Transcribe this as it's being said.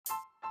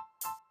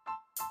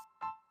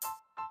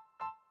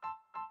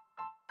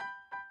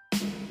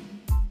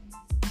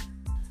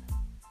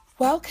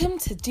Welcome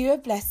to Do a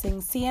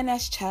Blessing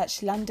CNS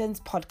Church London's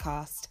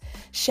podcast,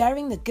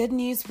 sharing the good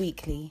news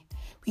weekly.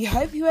 We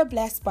hope you are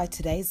blessed by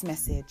today's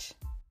message.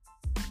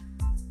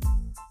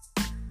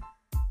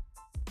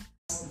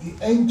 The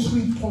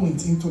entry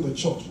point into the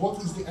church.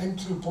 What is the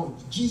entry point?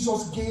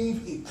 Jesus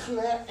gave a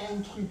clear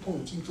entry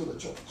point into the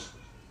church.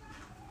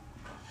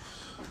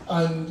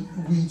 And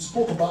we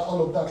spoke about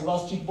all of that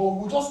last week, but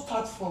we'll just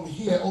start from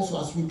here also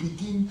as we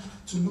begin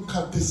to look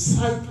at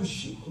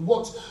discipleship.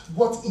 What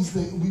is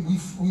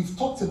we've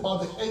talked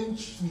about the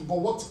entry, but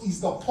what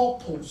is the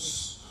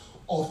purpose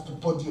of the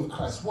body of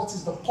Christ? What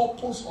is the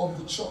purpose of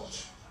the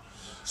church?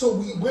 So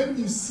when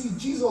you see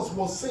Jesus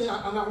was saying,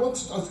 and I want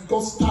to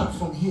just start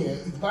from here,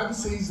 the Bible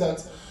says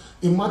that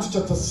in Matthew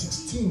chapter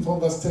 16, from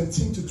verse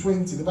 13 to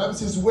 20, the Bible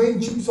says,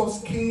 when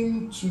Jesus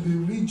came to the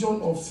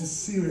region of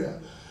Caesarea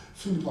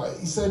Philippi,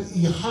 he said,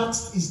 he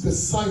asked his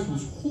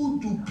disciples, who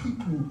do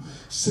people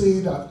say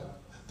that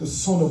the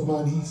Son of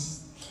Man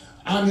is?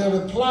 And he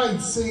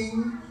replied,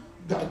 saying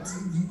that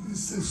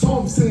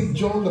some say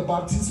John the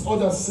Baptist,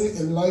 others say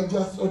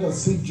Elijah,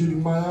 others say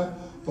Jeremiah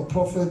the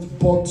prophet,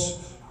 but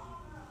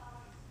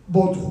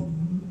what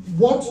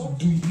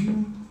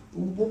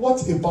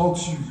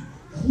about you?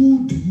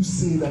 Who do you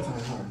say that I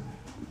am?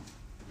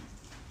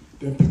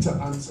 Then Peter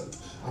answered,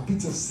 and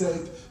Peter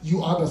said,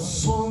 you are the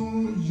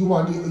Son, you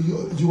are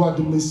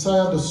the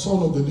Messiah, the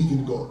Son of the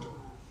living God.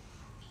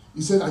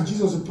 He said, and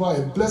Jesus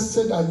replied,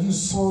 blessed are you,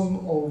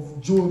 son of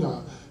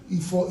Jonah,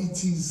 for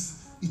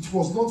it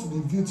was not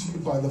revealed to you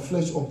by the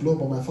flesh or blood,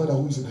 but my Father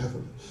who is in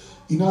heaven.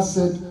 He now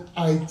said,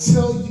 I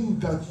tell you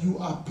that you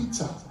are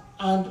Peter,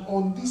 and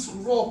on this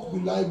rock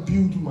will I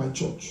build my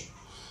church,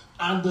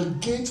 and the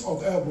gate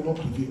of hell will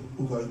not prevail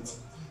over it.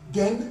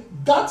 Then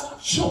that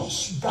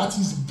church that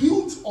is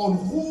built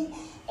on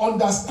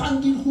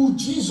understanding who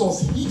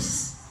Jesus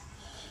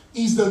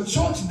is the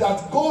church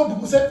that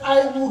God said,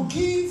 I will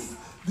give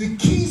the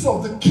keys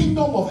of the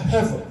kingdom of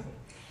heaven.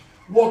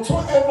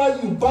 Whatsoever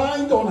you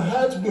bind on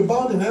earth will be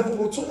bound in heaven.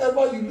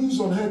 Whatsoever you lose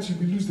on earth will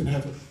be loosed in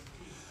heaven.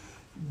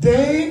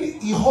 Then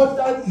he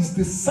ordered his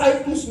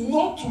disciples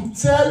not to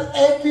tell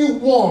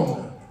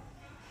anyone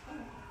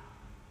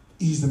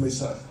he is the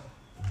Messiah.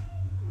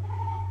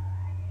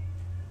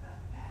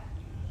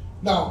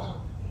 Now,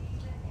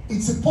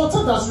 it's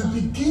important as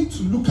we begin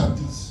to look at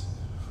this.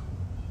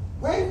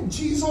 When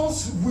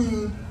Jesus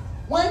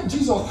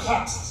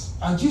asked,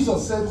 and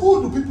Jesus said,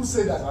 who do people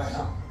say that I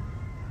am?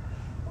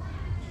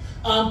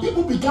 And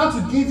people began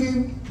to give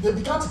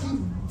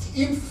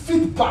him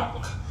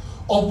feedback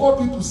of what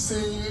people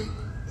said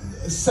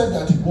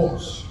that he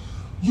was.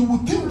 You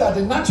would think that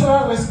the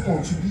natural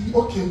response would be,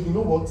 okay, you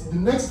know what, the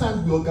next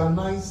time we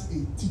organize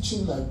a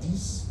teaching like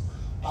this,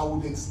 I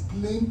would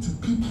explain to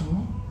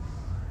people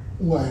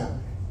who I am.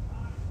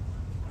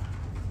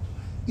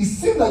 It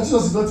seemed like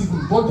Jesus is not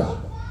even bothered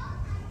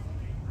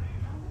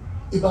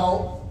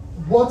about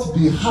what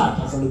they had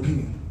as an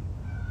opinion.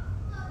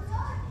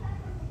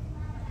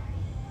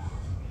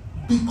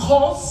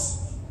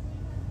 Because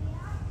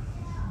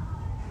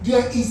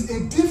there is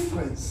a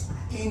difference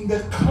in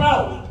the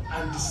crowd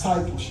and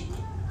discipleship.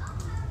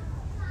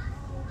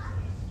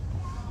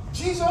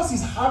 Jesus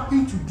is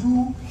happy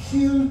to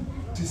heal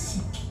the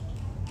sick.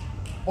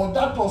 But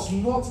that was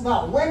not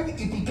now. When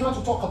he began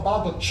to talk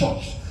about the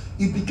church,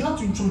 he began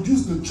to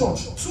introduce the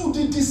church to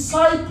the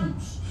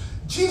disciples.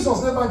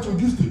 Jesus never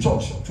introduced the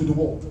church to the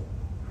world.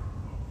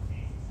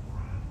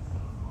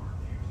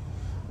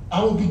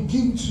 I will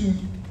begin to,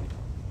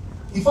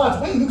 in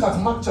fact, when you look at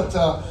Mark chapter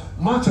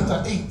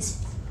 8,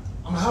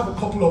 I'm going to have a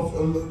couple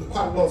of,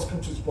 quite a lot of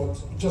scriptures, but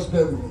just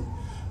bear with me.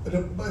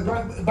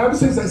 The Bible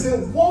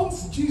says,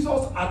 once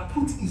Jesus had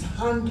put his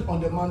hand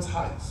on the man's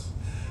eyes,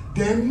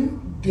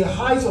 then the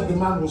eyes of the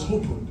man was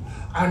opened,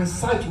 and his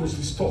sight was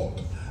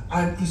restored,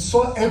 and he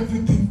saw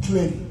everything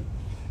clearly.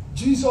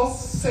 Jesus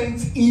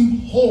sent him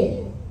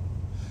home,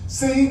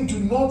 saying, do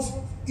not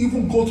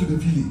even go to the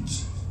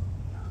village.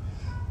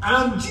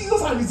 And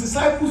Jesus and his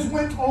disciples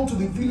went on to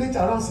the village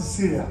around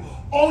Caesarea.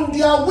 On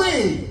their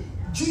way,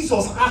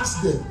 Jesus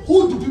asked them,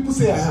 who do people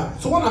say I am?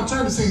 So what I'm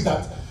trying to say is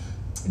that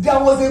there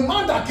was a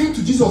man that came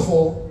to Jesus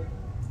for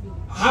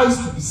eyes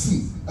to be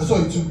seen.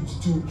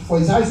 For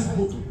his eyes to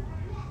open.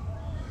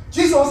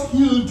 Jesus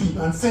healed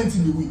him and sent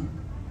him away.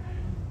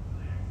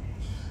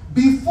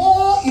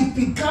 Before he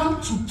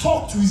began to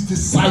talk to his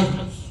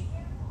disciples,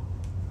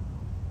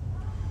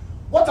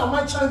 what am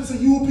I trying to say?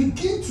 You will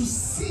begin to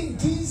see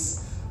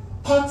this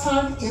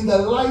pattern in the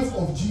life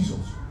of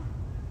Jesus.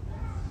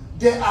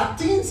 There are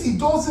things he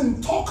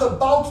doesn't talk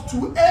about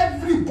to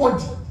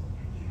everybody.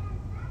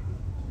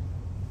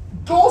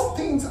 Those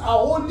things are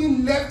only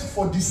left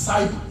for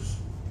disciples.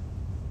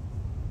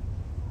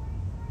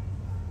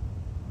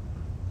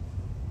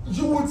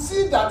 You would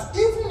see that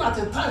even at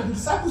a time, the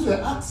disciples were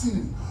asking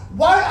him,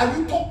 why are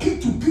you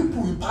talking to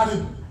people in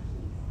parable?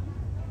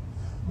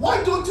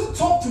 Why don't you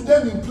talk to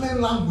them in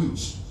plain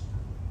language?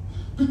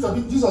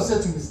 Jesus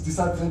said to his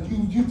disciples,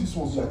 you these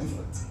ones, you are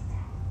different.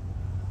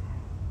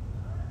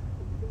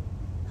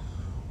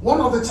 One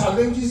of the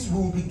challenges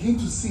we will begin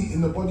to see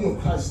in the body of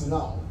Christ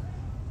now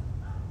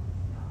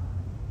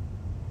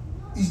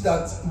is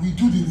that we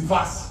do the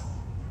reverse.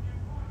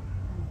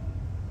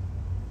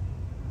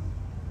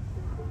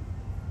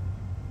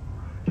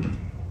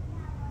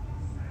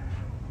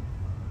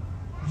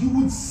 You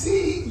would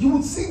see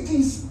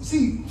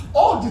this,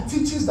 all the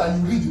teachings that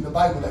you read in the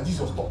Bible that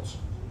Jesus taught.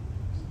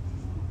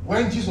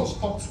 When Jesus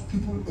taught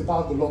people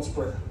about the Lord's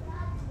Prayer,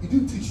 he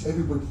didn't teach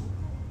everybody.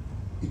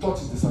 He taught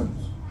his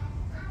disciples.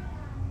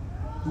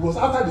 It was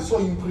after they saw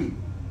him pray,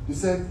 they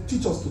said,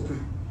 teach us to pray.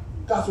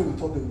 That's when he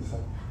taught them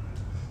disciples.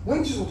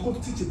 When Jesus was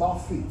going to teach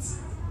about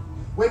faith,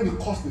 when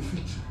they caused the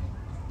fig tree,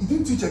 he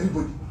didn't teach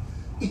everybody.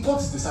 He taught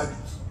his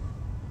disciples.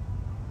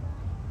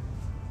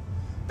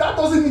 That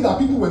doesn't mean that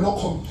people were not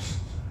coming.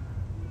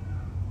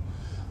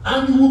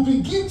 And you will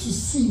begin to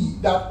see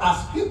that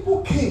as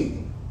people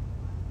came,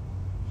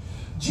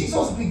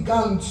 Jesus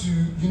began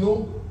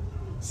to,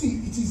 see,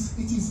 it is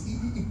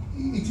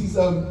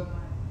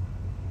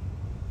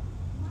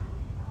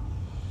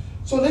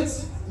so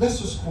let's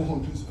just go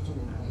home, please.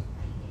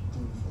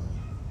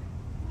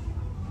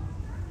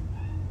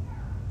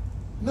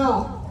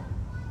 Now,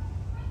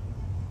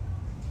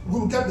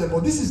 we'll get there,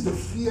 but this is the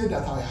fear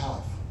that I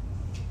have.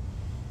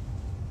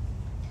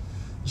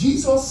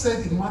 Jesus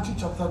said in Matthew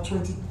chapter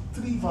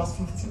 23, verse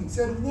 15, he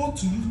said, woe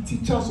to you,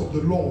 teachers of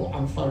the law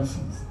and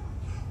Pharisees,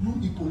 you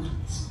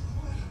hypocrites.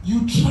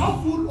 You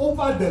travel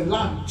over the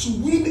land to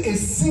win a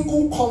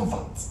single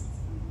convert.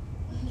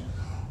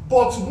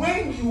 But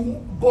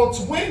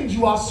when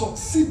you are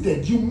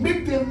succeeded, you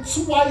make them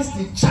twice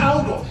the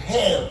child of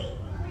hell.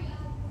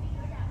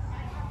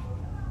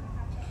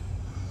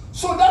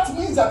 So that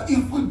means that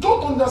if we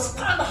don't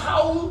understand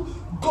how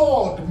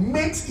God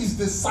makes his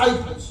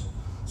disciples,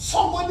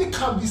 somebody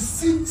can be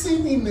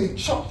sitting in a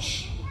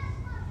church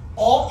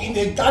or in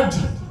a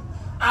garden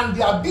and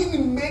they are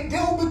being made, they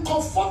will be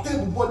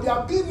comfortable, but they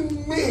are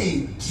being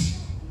made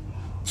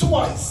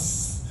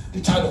twice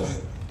the child of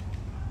hell.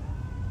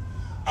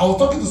 I was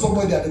talking to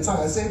somebody at the time.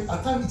 I said,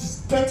 at times it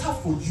is better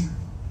for you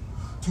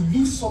to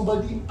leave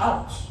somebody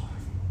out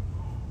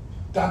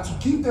than to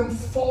give them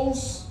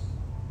false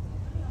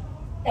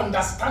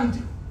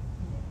understanding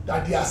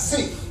that they are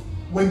safe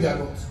when they are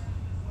not.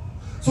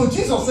 So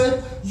Jesus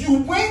said,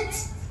 you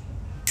went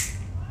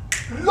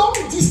long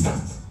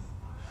distance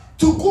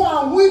to go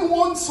and win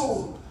one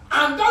soul.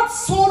 And that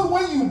soul,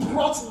 when you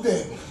brought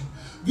them,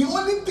 the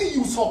only thing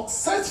you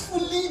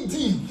successfully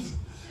did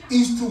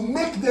is to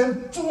make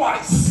them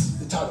twice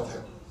the child of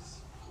heaven.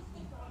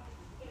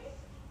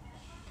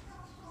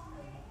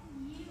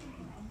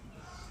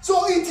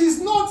 So it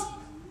is not,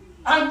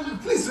 and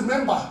please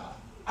remember,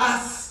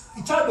 as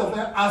a child of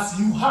heaven, as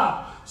you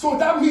have. So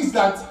that means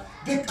that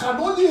they can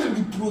only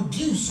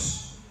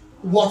reproduce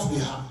what they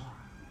have.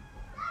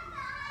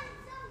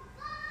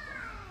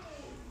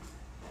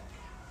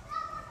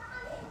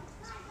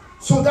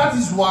 So that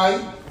is why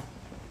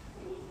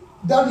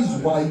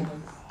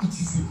it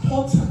is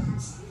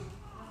important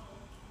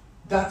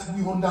that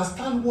we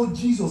understand what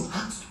Jesus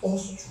asked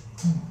us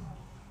to do.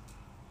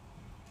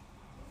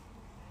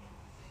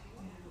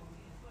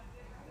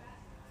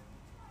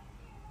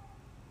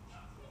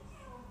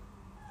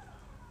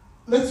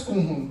 Let's go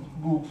home.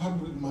 We'll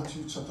probably read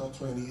Matthew chapter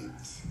 28.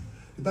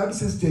 The Bible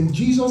says, then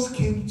Jesus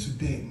came to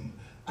them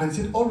and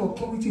said, all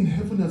authority in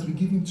heaven has been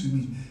given to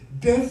me.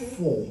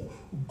 Therefore,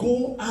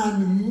 go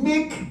and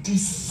make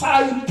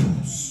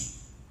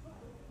disciples.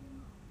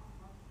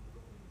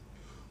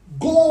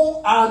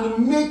 Go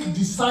and make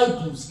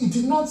disciples. It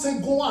did not say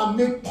go and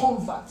make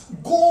converts.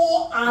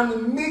 Go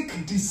and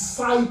make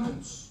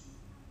disciples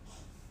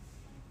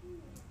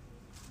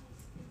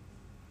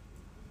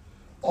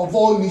of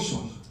all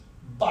nations.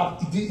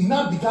 But he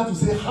now began to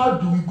say, how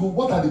do we go?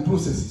 What are the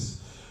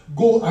processes?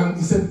 Go and,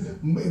 he said,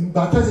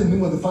 baptize in the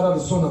name of the Father,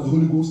 the Son, and the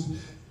Holy Ghost.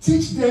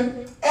 Teach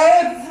them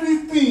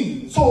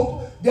everything.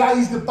 So there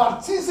is the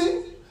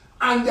baptism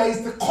and there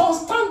is the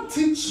constant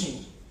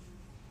teaching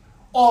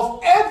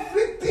of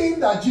everything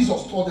that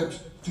Jesus taught them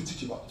to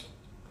teach about.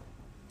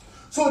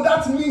 So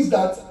that means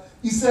that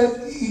he said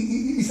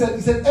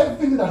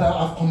everything that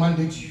I have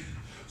commanded you.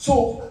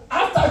 So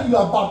after you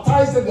are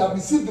baptized and you have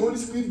received the Holy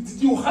Spirit,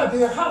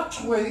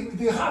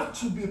 they have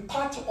to be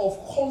part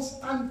of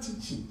constant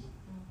teaching.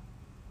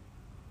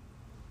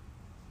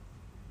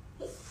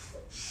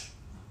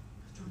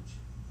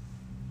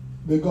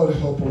 May God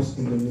help us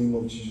in the name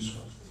of Jesus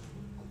Christ.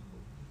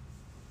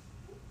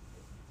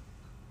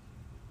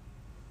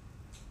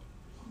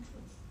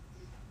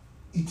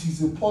 It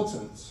is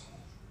important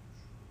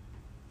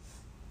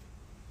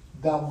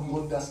that we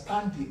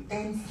understand the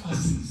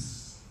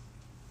emphasis,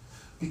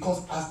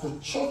 because as the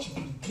church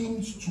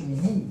begins to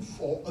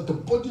move, or the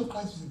body of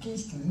Christ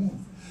begins to move,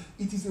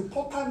 it is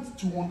important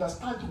to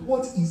understand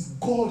what is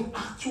God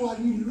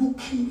actually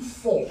looking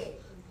for.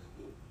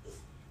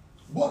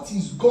 What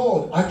is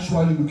God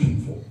actually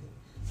looking for?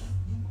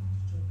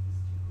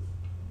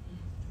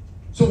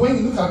 So when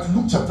you look at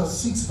Luke chapter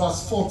 6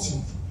 verse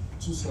 40,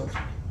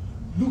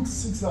 Luke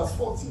 6 verse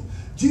 40,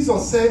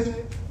 Jesus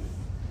said,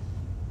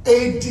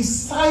 a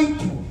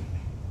disciple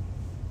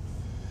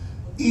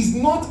is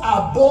not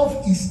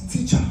above his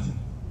teacher,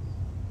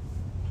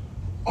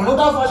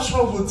 Another version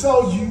will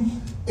tell you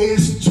a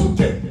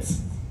student.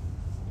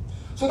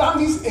 So that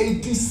means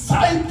a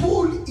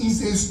disciple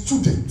is a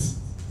student.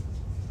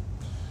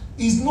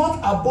 Is not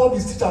above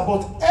his teacher,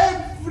 but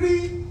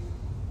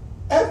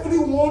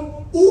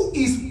everyone who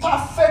is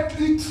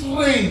perfectly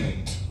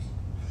trained.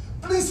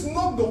 Please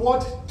note the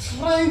word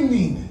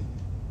training.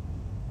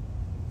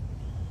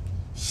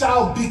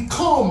 Shall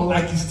become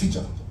like his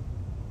teacher.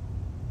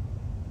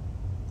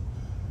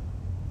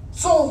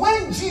 So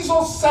when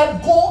Jesus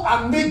said, go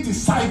and make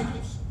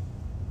disciples,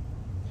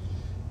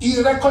 he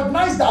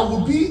recognized there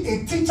will be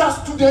a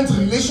teacher-student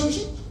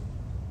relationship.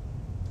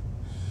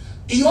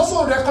 He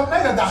also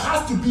recognized that there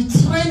has to be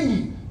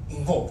training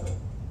involved.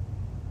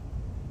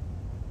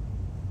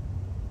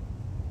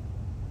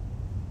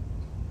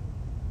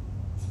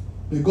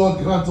 May God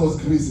grant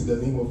us grace in the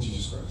name of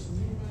Jesus Christ.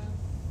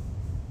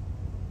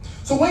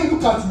 So when you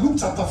look at Luke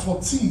chapter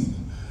 14,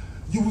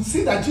 you will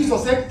see that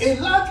Jesus said a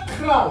large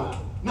crowd.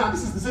 Now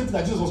this is the same thing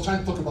that Jesus was trying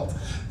to talk about.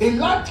 A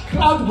large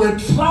crowd were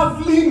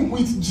traveling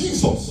with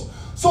Jesus.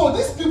 So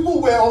these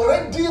people were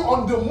already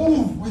on the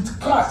move with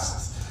Christ.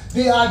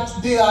 They had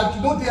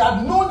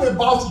known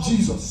about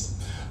Jesus,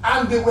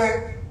 and they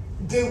were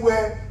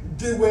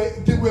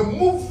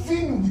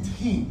moving with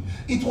him.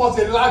 It was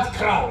a large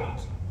crowd.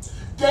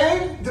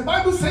 Then the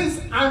Bible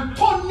says, and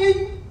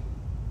turning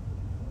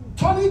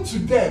to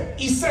them,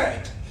 he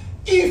said,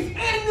 if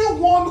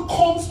anyone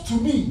comes to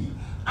me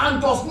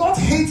and does not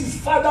hate his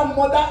father,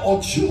 mother,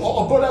 or children,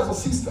 or brothers or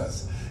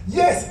sisters,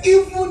 yes,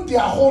 even their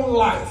whole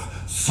life,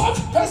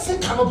 such person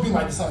cannot be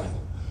my disciple.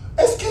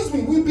 Excuse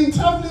me, we've been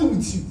traveling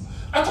with you.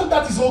 I thought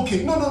that is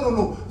okay.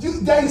 No.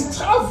 There is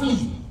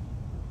traveling.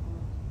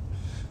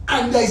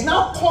 And there is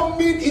now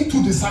coming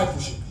into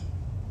discipleship.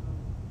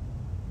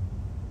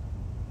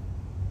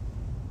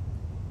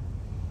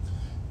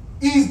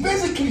 He is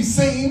basically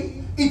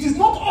saying, it is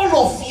not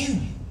all of you.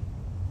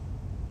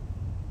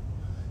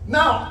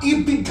 Now,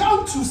 he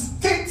began to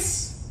state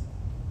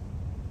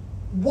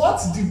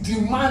what the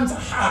demands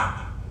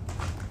are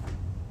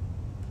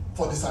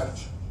for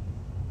discipleship.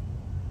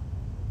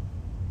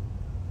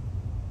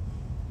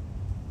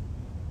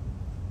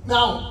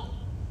 Now,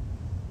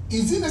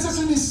 is he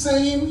necessarily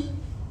saying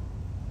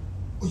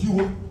you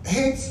will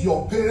hate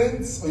your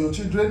parents or your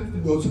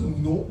children?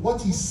 No.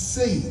 What he's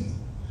saying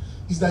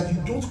is that you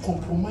don't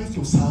compromise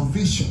your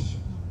salvation.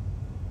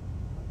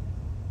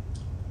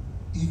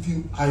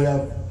 I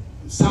have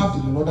served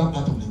in another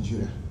part of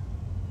Nigeria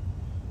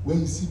where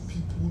you see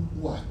people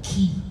who are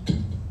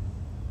killed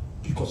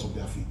because of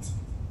their faith.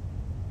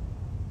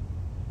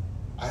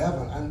 I have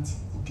an auntie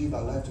who gave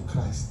her life to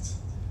Christ,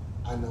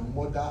 and her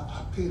mother,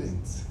 her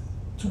parents,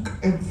 took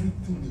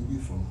everything away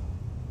from her.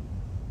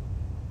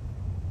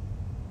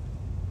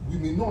 We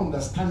may not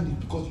understand it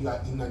because you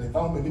are in an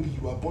environment, maybe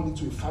you are born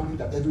into a family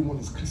that everyone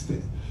is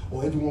Christian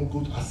or everyone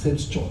goes to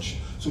accept church,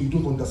 so you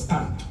don't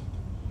understand.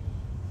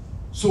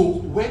 So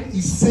when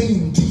he's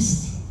saying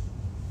this,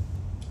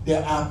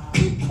 there are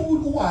people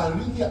who are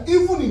really,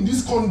 even in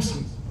this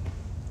country,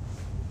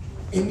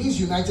 in this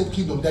United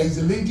Kingdom, there is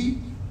a lady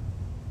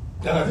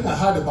that I think I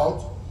heard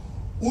about,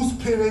 whose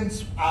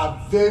parents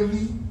are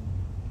very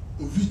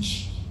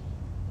rich.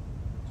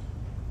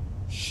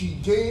 She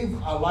gave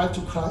her life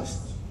to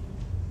Christ,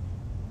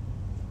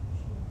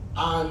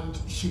 and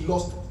she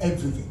lost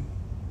everything.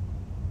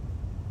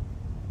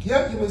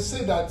 Here you may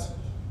say that,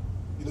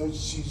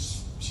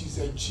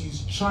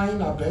 she's trying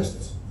her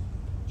best.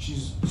 She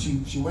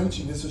went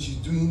to so she's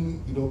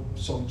doing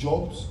some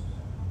jobs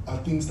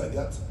and things like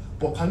that.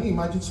 But can you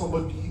imagine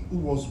somebody who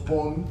was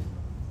born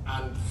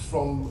and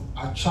from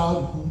her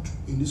childhood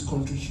in this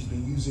country she's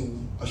been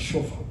using a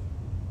shovel,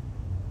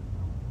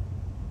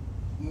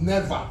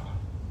 never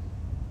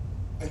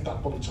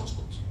entered public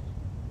transport,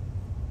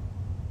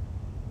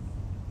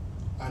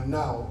 and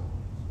now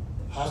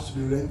has to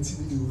be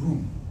renting a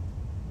room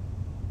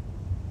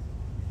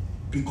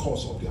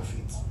because of their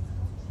faith.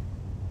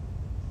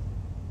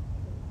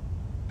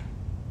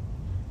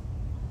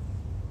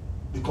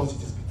 Because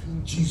it is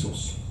between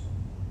Jesus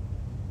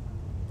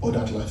or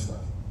that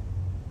lifestyle.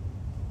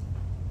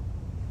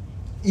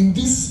 In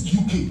this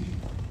UK,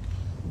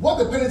 what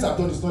the parents have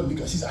done is not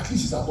legal. At least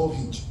she's above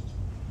age.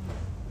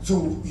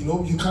 So,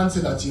 you can't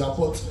say that she are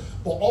but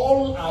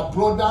all our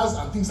brothers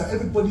and things, like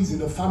everybody's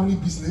in a family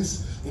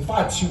business. In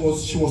fact, she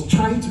was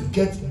trying to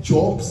get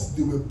jobs,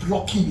 they were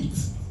blocking it.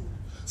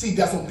 See,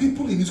 there are some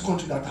people in this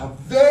country that are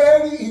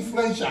very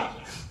influential,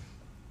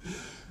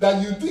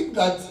 that you think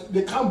that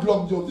they can't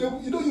block jobs.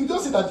 You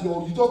just say that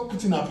you just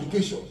put in an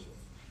application,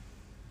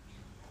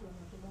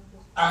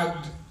 and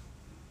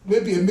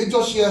maybe a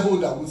major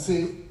shareholder will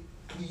say,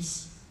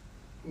 please,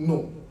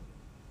 no.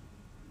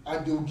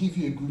 And they will give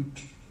you a good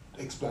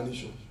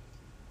explanation.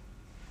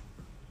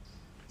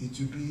 It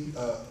will be,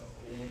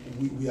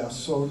 we are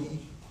sorry,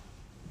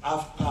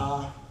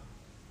 after,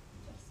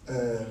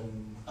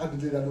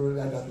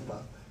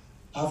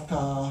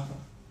 after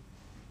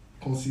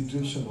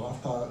consideration, or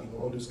after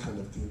all those kind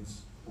of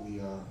things, we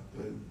are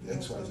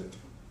XYZ.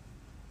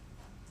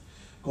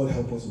 God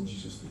help us in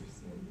Jesus' name.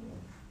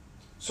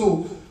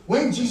 So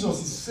when Jesus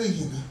is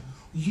saying,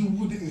 you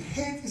would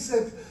hate, he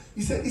said,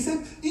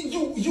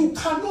 you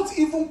cannot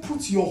even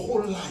put your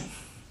whole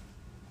life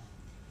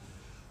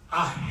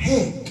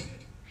ahead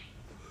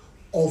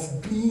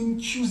of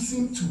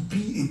choosing to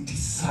be a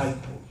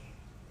disciple.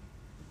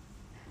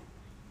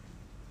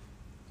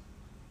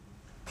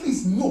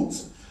 Please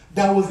note,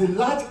 there was a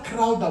large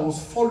crowd that was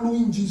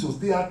following Jesus.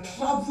 They had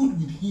traveled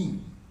with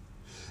him.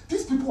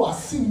 These people are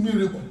seeing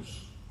miracles.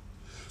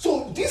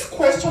 So this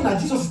question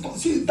that Jesus,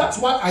 see, that's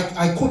why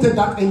I quoted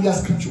that earlier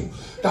scripture,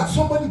 that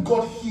somebody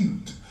got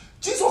healed.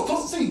 Jesus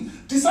doesn't say,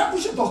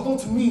 discipleship does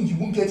not mean you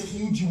won't get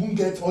healed, you won't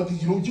get all the,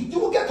 you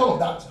will get all of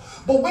that.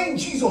 But when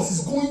Jesus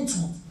is going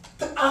to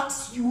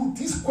ask you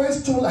this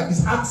question like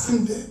he's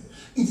asking them,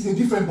 it's a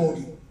different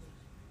body.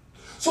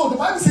 So the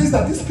Bible says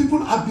that these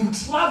people have been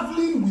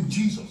traveling with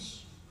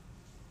Jesus.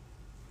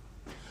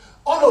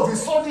 All of a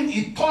sudden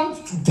he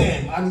turned to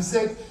them and he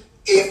said,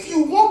 if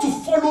you want to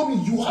follow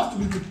me, you have to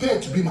be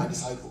prepared to be my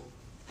disciple.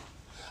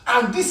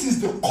 And this is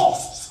the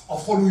cost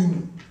of following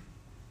me.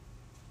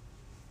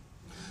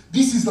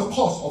 This is the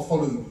cost of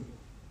following me.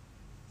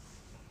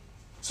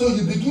 So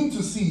you begin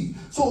to see.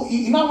 So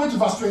he now went to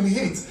verse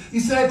 28.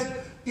 He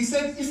said,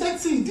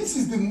 see, this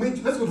is the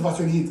main. Let's go to verse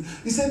 28.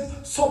 He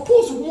said,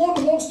 suppose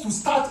one wants to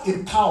start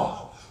a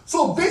tower.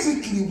 So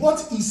basically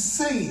what he's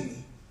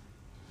saying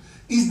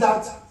is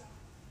that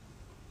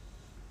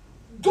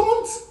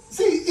don't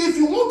see, if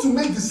you want to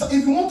make this,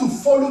 if you want to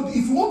follow,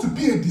 if you want to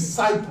be a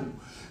disciple,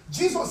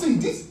 Jesus saying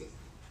this.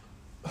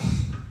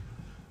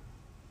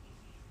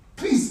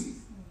 Please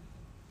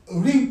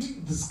read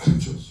the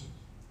scriptures,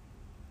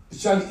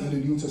 especially in the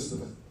New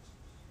Testament.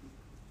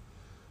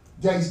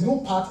 There is no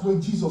part where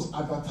Jesus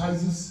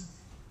advertises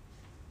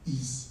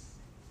his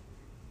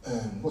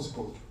what's it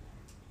called?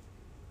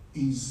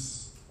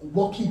 Is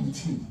working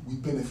with him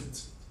with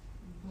benefit.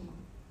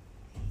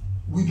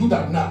 We do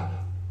that now.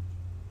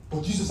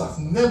 But Jesus has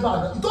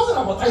never, he doesn't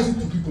advertise it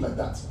to people like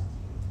that.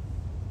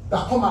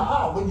 That come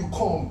out, when you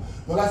come,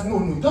 your life, no,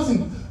 he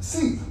doesn't.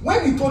 See,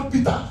 when he told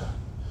Peter,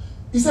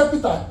 he said,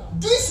 Peter,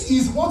 this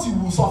is what you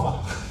will suffer.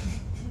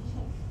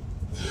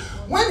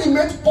 When he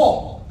met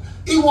Paul,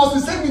 it was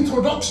the same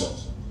introduction.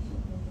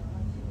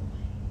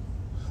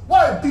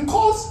 Why?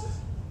 Because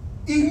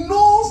he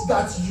knows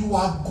that you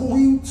are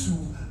going to,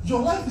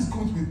 your life is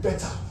going to be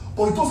better,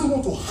 but he doesn't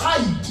want to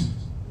hide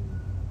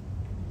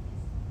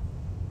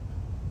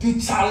the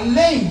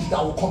challenge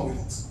that will come with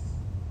it.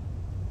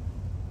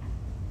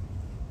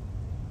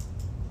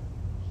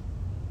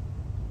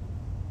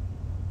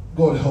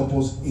 God help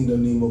us in the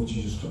name of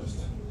Jesus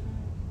Christ.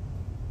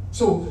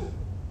 So,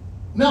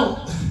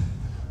 now,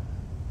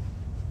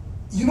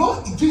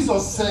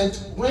 Jesus said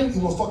when he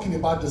was talking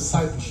about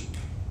discipleship,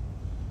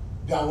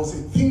 there was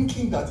a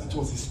thinking that it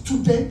was a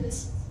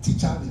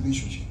student-teacher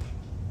relationship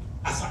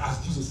as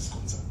Jesus is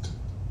concerned.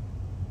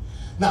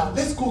 Now,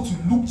 let's go to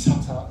Luke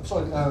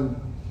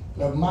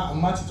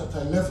Matthew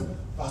chapter 11,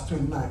 verse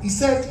 29. He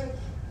said,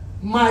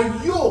 my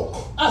yoke,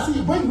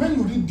 when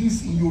you read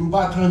this in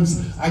Yoruba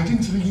terms, I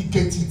didn't really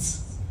get it.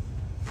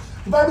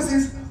 The Bible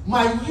says,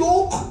 my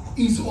yoke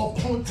is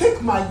upon,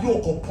 take my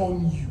yoke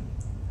upon you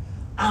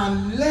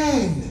and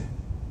learn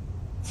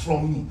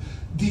from me.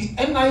 The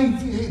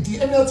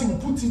NLT will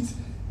put it,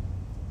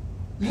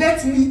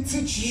 let me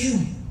teach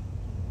you.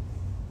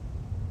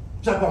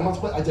 It's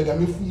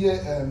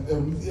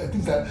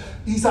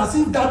as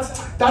if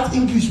that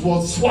English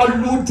was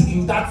swallowed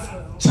in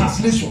that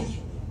translation.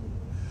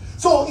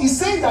 So he's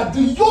saying that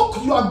the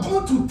yoke you are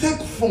going to take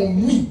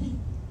from me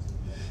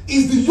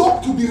is the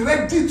yoke to be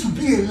ready to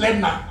be a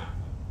learner.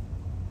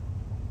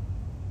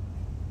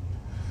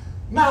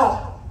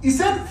 Now, he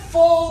said,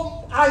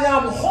 for I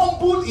am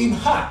humble in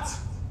heart.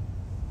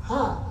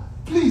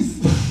 Please,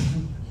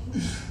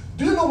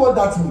 do you know what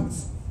that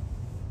means?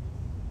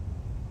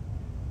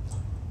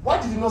 Why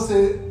did he not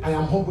say, I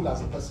am humble as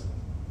a person?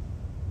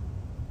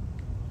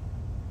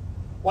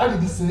 Why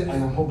did he say, I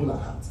am humble at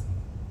heart?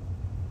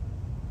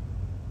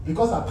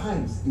 Because at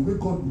times, the way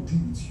God will deal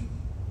with you,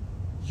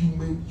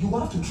 you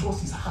have to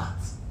trust his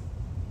heart.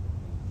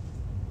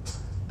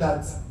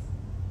 That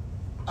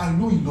I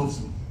know he loves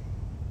me.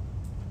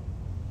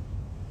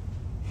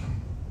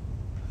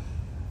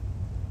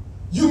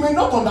 You may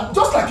not understand,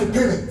 just like a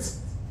parent.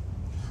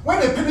 When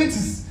a parent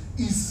is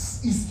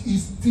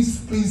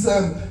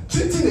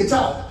treating a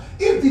child,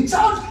 if the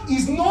child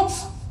is not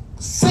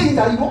saying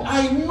that,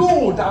 I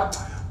know that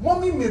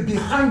mommy may be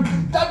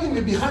hungry, daddy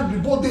may be hungry,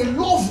 but they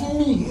love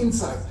me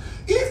inside.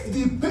 If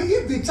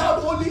the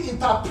child only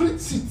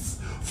interprets it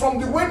from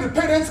the way the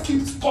parents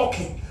keep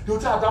talking, they'll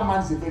tell that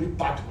man is a very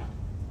bad man.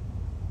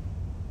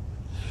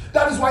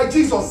 That is why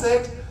Jesus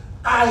said,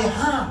 I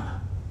am.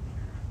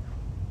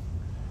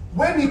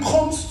 When it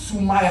comes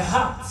to my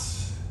heart,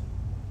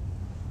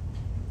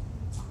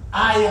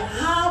 I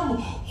am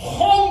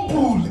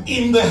humble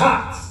in the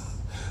heart.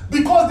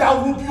 Because there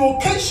will be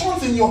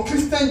occasions in your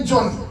Christian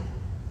journey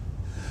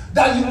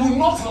that you will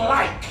not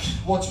like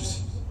what you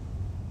see.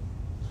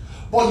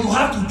 But you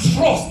have to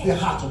trust the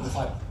heart of the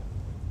Father.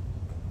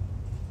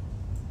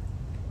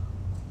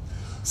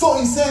 So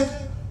he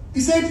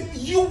said,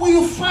 you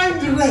will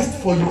find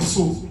rest for your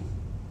soul.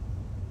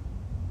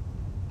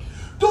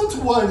 Don't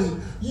worry,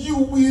 you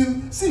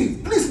will. See,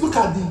 please look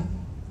at the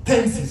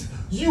tenses.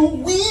 You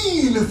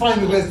will find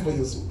rest for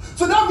your soul.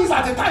 So that means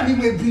at the time it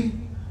may be.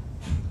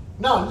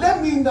 Now,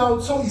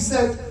 so he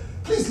said,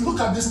 please look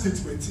at this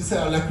statement. He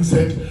said, like we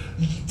said,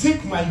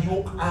 take my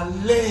yoke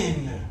and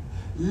learn.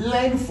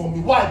 Learn from me.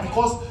 Why?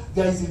 Because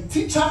there is a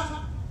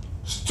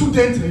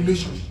teacher-student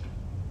relationship.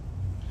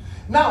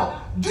 Now,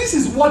 this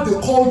is what they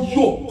call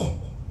yoke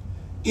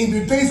in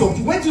the days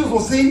of when Jesus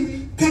was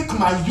saying, take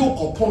my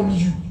yoke upon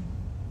you.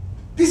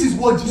 This is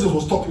what Jesus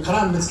was talking. Can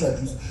I have next slide,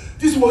 please?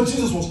 This is what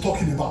Jesus was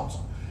talking about.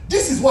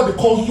 This is what they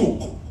call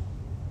yoke.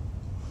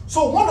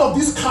 So one of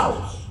these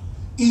cows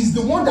is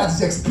the one that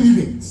is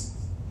experienced,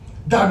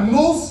 that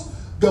knows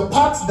the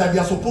path that they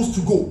are supposed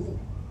to go.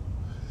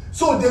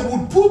 So they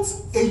would put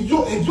a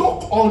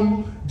yoke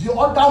on the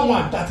other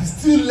one that is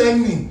still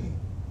learning.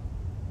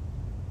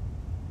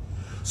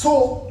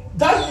 So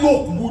that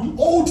yoke would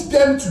hold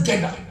them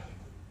together.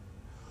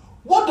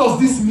 What does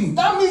this mean?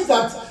 That means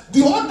that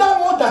the other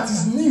one that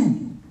is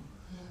new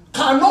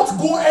cannot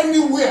go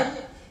anywhere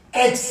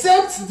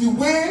except the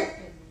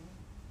way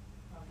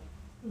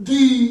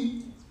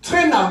the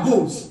trainer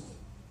goes.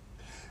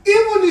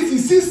 Even if he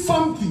sees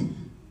something,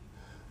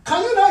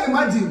 can you now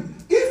imagine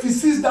if he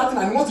sees that thing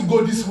and he wants to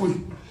go this way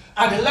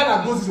and the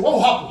learner goes this way, what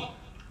will happen?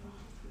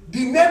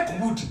 The neck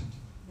would.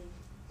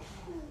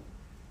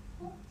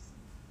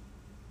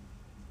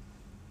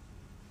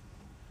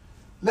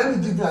 Let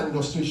me give you an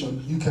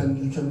illustration. You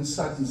can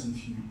research this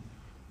if you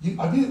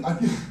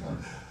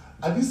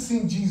have you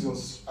seen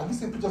Jesus? Have you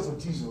seen pictures of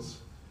Jesus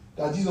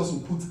that Jesus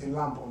will put a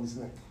lamp on his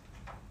neck?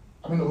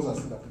 I mean, those have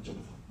seen that picture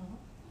before.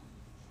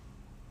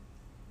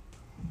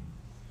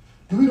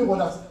 Do we know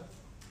what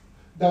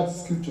that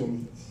scripture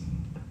means?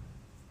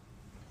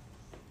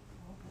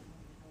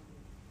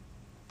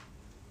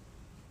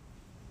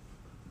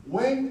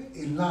 When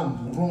a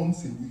lamb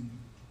runs away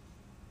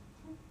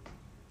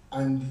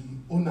and the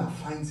owner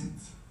finds it,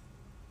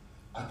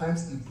 at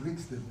times he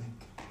breaks the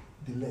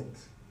leg,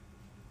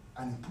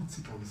 and he puts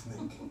it on his neck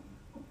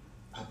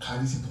and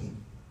carries it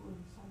home,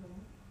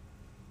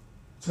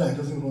 so that it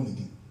doesn't run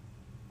again.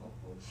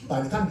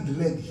 By the time the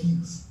leg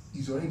heals,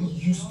 he's already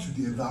used to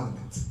the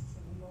environment.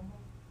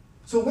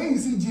 So when you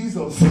see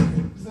Jesus, so I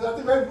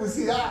think people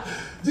say,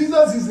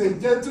 Jesus is a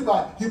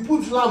gentleman. He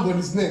puts lamb on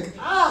his neck.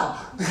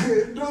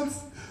 Don't.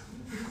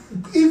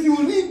 If you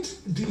read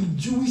the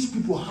Jewish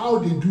people, how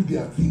they do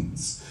their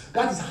things,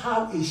 that is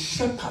how a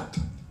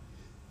shepherd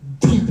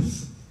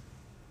deals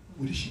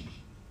with the sheep.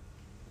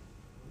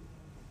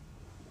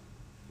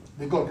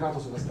 May God grant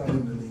us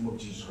understanding in the name of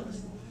Jesus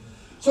Christ.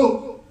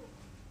 So,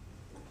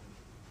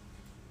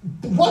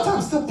 what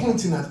I'm still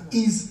pointing at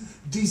is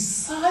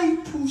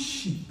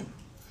discipleship.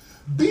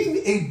 Being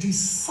a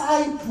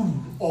disciple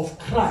of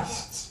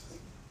Christ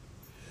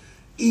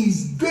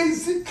is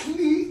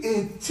basically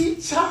a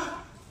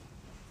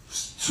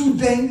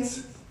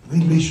teacher-student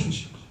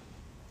relationship.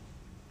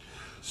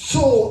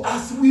 So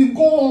as we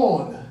go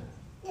on,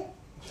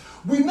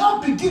 we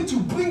now begin to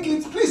bring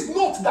it. Please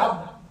note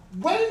that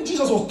when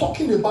Jesus was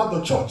talking about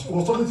the church, he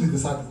was talking to his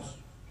disciples.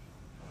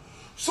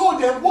 So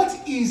then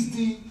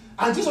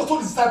and Jesus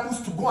told his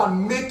disciples to go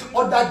and make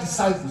other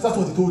disciples. That's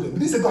what he told them. He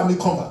didn't say go and make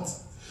converts.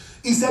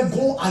 He said,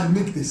 go and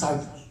make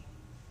disciples.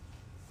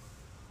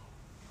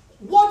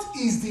 What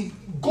is the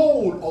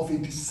goal of a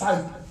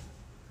disciple?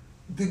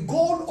 The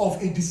goal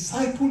of a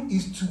disciple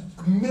is to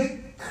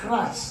make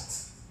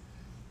Christ.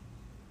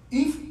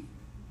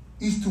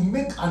 Is to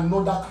make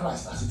another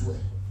Christ, as it were.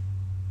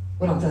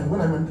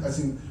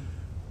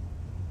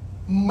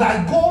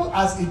 My goal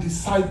as a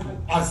disciple,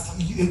 as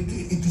a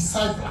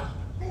discipler,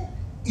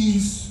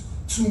 is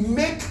to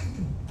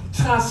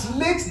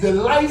translate the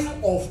life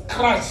of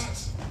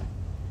Christ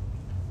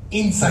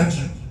inside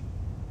you.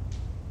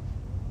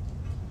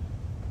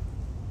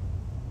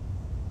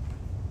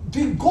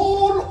 The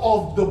goal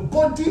of the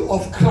body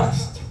of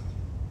Christ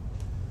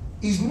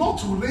is not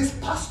to raise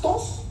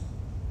pastors,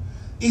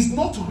 is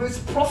not to raise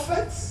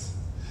prophets,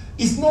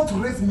 is not to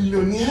raise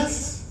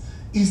millionaires,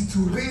 is to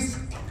raise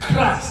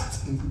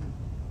Christ in people.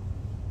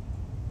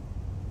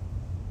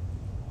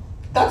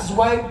 That's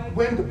why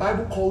when the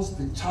Bible calls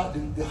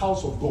the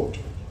house of God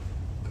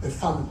a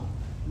family,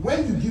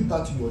 when you give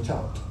that to your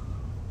child,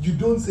 you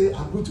don't say,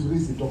 I'm going to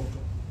raise a doctor.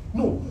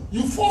 No.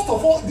 You first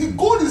of all, the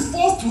goal is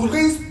first to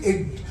raise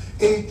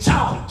a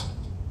child.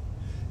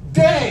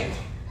 Then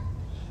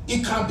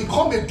it can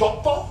become a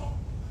doctor,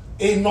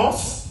 a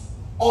nurse,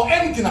 or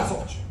anything as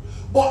such.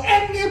 But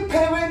any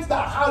parent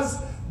that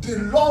has the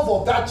love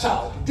of that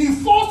child, the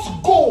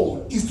first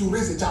goal is to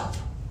raise a child.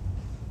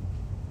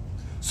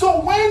 So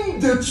when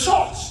the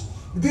church,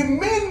 the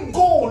main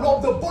goal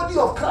of the body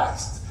of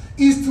Christ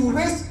is to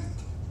raise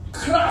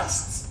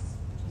Christ,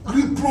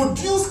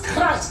 reproduce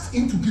Christ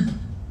into people.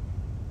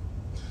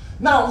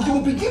 Now, you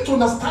will begin to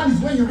understand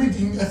this when you read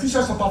in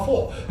Ephesians chapter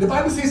 4. The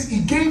Bible says he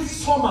gave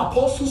some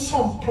apostles,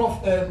 some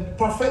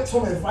prophets,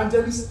 some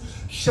evangelists,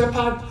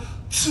 shepherds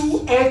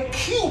to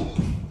equip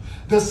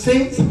the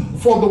saints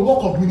for the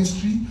work of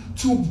ministry,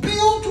 to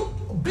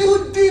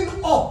building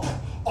up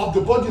of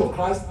the body of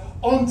Christ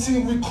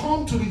until we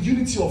come to the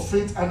unity of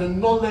faith and the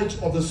knowledge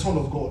of the Son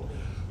of God,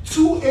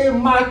 to a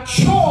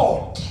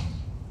matured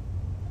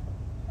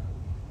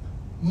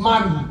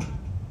manhood.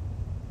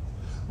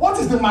 What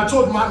is the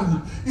matured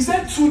manhood? He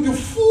said to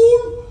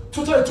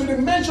the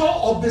measure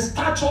of the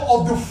stature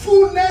of the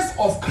fullness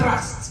of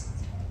Christ.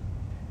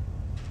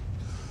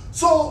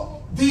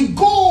 So the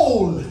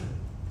goal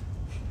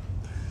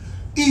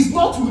is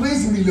not to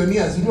raise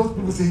millionaires. You know,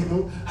 people say,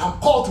 I'm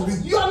called to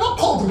raise. You are not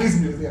called to raise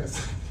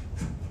millionaires.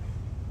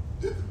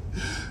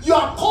 You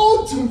are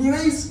called to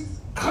raise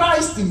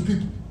Christ in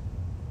people.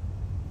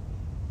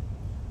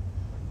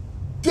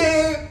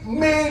 They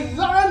may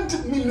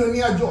land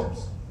millionaire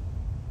jobs.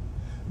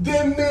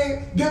 They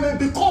may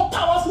become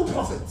powerful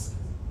prophets.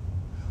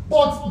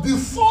 But the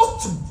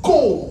first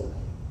goal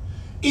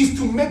is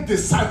to make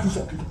disciples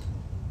of people.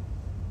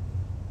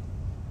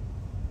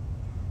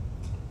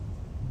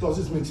 Does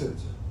this make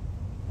sense?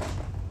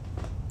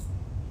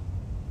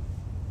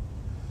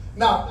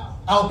 Now,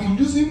 I'll be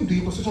using the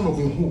illustration of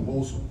a home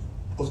also.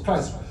 Because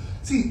Christ.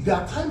 See, there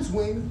are times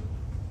when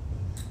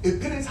a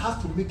parent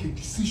has to make a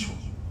decision.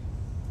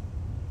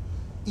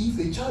 If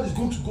a child is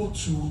going to go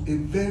to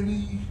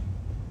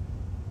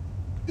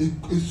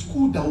a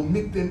school that will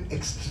make them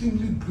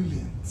extremely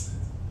brilliant,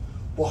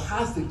 but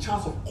has the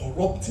chance of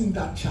corrupting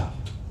that child,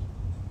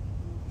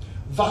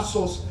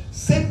 versus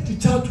send the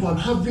child to an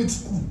average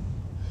school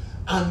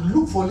and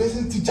look for a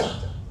lesson teacher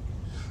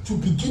to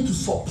begin to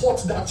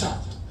support that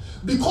child.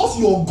 Because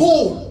your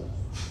goal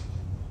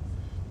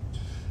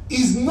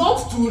is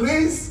not to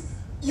raise,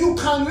 you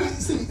can raise,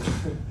 see,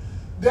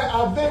 there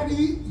are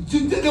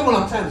you get what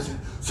I'm trying to say.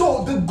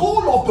 So the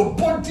goal of the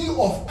body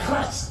of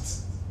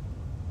Christ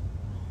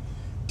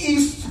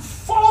is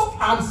first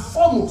and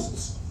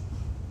foremost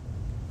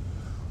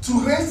to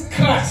raise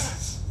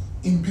Christ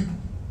in people.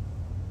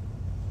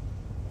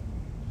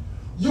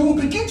 You will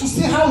begin to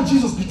see how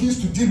Jesus begins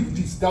to deal with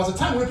this. There was a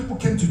time when people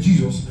came to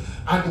Jesus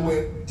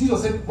and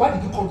Jesus said, why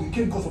did you come? You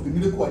came because of the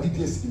miracle I did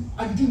yesterday.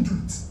 And he didn't do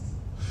it.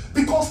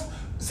 Because,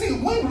 see,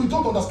 when we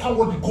don't understand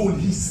what the goal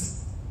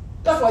is,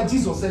 that's why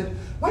Jesus said,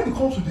 when it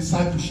comes to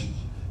discipleship,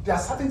 there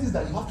are certain things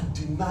that you have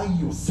to deny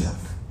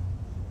yourself.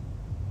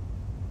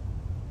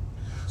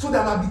 So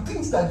there might be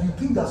things that you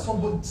think that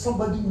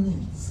somebody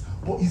needs,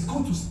 but it's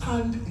going to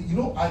stand. You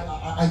know,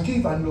 I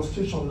gave an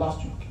illustration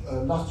last week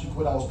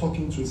when I was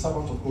talking to a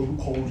servant of God who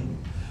called me,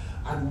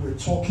 and we were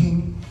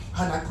talking,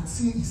 and I could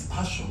see his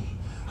passion,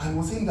 and he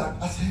was saying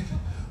that, I said,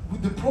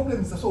 the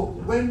problem is that, so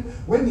when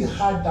he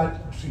had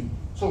that dream,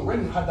 so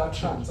when he had that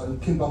trance, and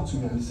he came back to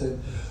me and he said,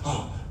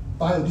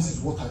 Bayo, this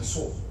is what I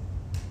saw.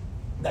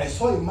 I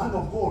saw a man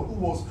of God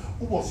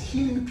who was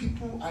healing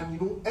people, and you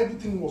know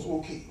everything was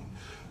okay,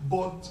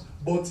 but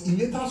he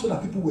later saw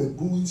that people were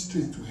going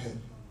straight to hell.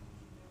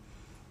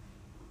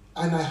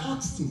 And I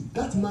asked him,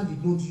 that man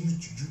did not use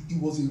juju. He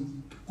was a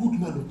good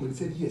man of God. He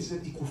said yes. He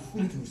said he could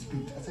feel it in his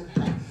spirit. I said,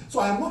 hi. So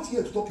I am not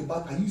here to talk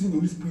about are you using the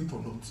Holy Spirit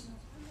or not.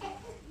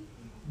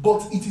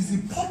 But it is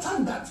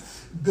important that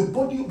the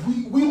body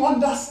we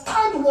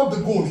understand what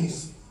the goal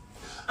is,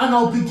 and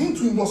I'll begin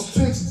to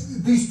illustrate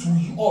this to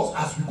us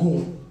as we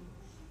go.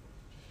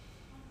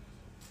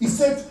 He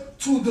said,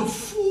 to the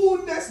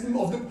fullness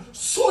of them,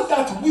 so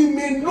that we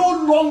may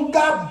no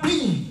longer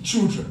be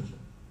children.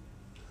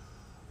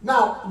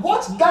 Now,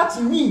 what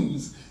that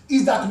means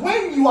is that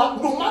when you are,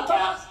 no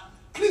matter,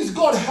 please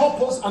God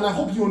help us, and I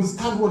hope you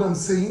understand what I'm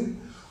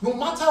saying, no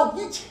matter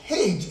which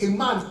age a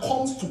man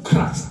comes to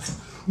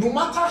Christ, no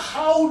matter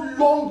how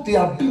long they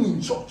have been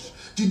in church,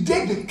 the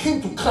day they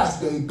came to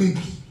Christ, they're a baby.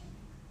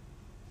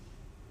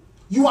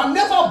 You are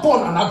never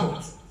born an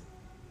adult.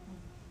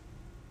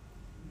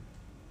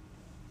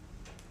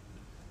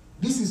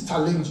 This is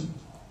challenging.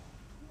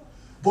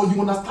 But you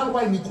understand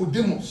why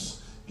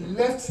Nicodemus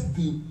left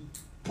the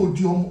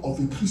podium of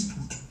a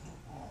priesthood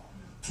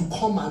to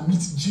come and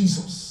meet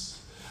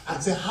Jesus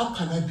and say, how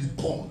can I be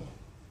born?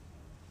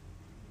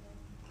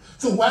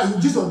 So why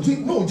Jesus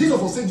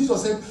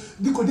said,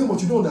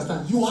 Nicodemus, you don't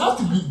understand. You have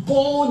to be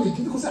born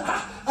again. Because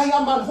I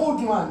am an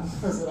old man.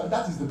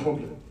 That is the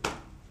problem.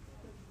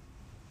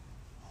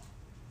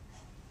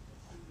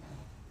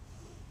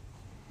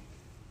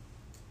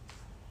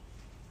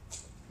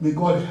 May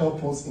God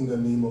help us in the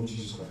name of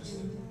Jesus Christ.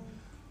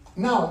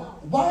 Now,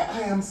 why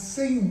I am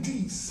saying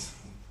this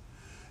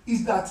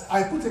is that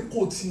I put a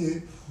quote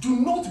here, do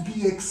not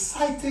be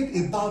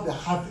excited about the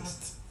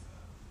harvest.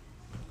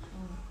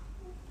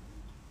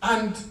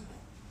 And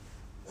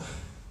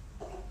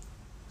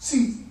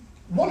see,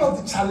 one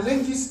of the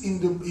challenges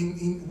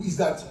is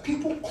that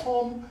people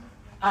come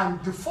and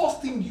the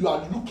first thing you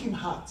are looking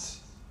at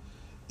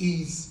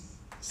is,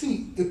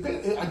 see,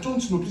 I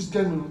don't know, please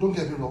don't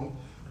get me wrong,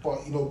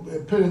 but you know,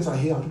 parents are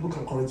here and people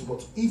can correct you,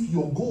 but if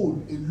your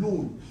goal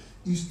alone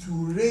is to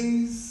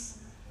raise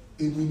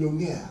a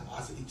millionaire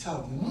as a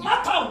child, no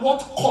matter what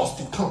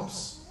cost it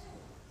comes,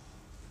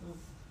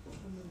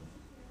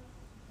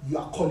 you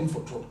are calling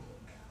for trouble.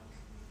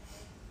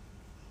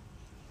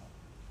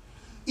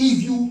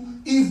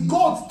 If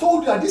God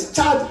told you that this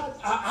child,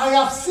 I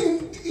have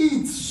seen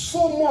it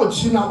so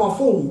much in our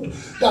fold,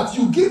 that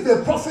you give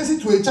a prophecy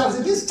to a child,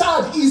 say, this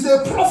child is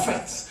a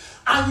prophet,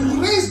 and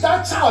you raise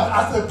that child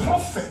as a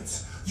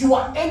prophet, you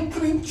are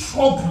entering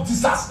trouble,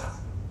 disaster.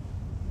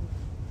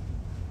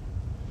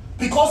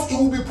 Because he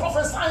will be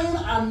prophesying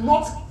and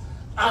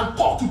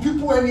talk to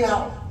people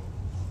anyhow.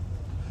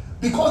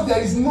 Because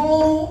there is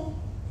no,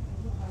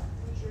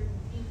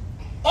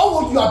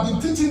 all what you have been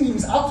teaching him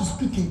is how to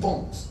speak in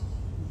tongues.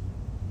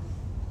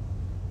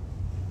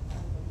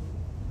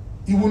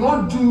 He will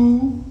not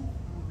do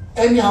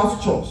any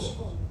house chores.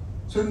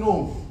 Say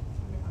no.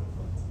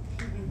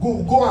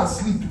 Go and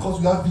sleep because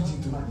we have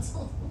vigil tonight.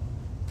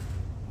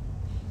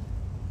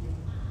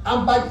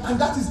 And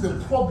that is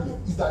the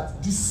problem, is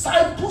that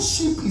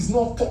discipleship is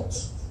not taught.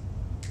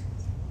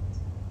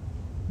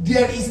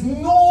 There is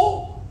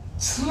no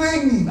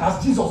training,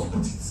 as Jesus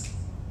put it.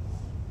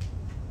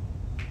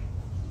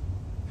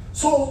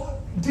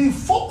 So the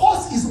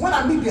focus is, when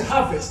I make the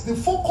harvest, the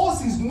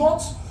focus is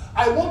not,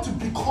 I want to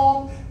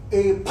become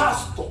a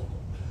pastor.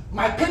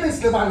 My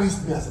parents never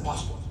raised me as a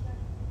pastor.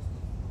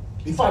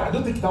 In fact, I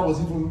don't think that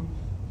was even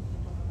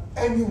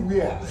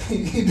anywhere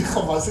in the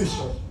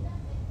conversation.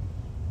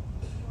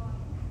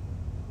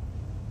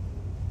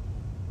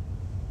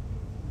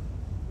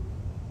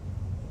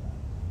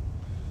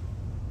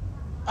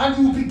 And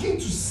you begin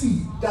to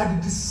see that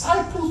the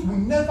disciples will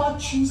never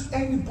choose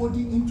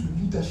anybody into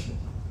leadership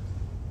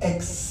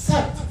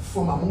except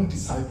from among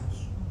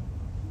disciples.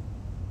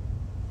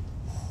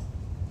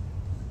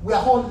 We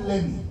are all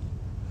learning.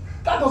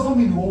 That doesn't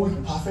mean we always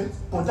be perfect,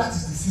 but that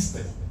is the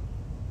system.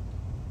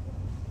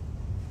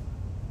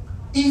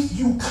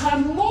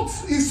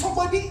 If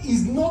somebody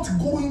is not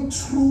going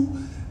through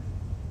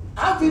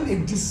having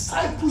a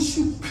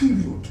discipleship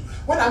period,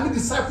 when I mean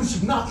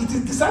discipleship now,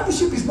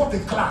 discipleship is not a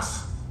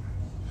class.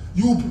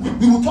 We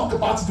will talk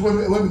about it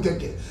when we get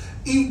there.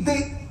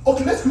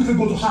 Okay, let's quickly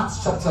go to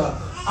Acts chapter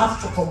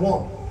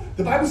 1.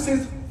 The Bible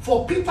says,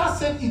 for Peter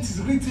said it is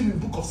written in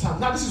the book of Psalms.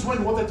 Now this is when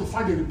he wanted to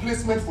find a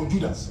replacement for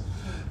Judas.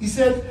 He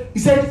said,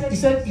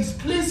 his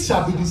place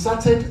shall be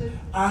deserted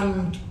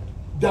and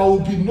there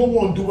will be no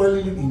one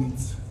dwelling in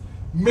it.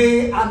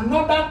 May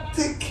another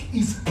take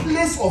his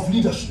place of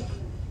leadership.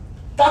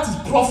 That is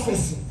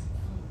prophecy.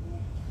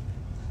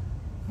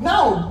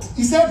 Now,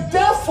 he said,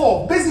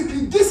 therefore,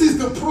 basically, this is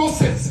the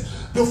process.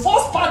 The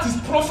first part is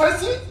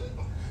prophecy.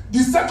 The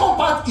second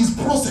part is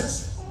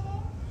process.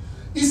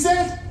 He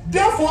said,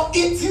 therefore,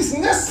 it is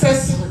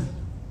necessary.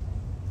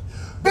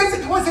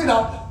 Basically, what saying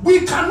that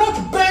we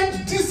cannot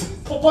bend this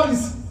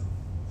policy.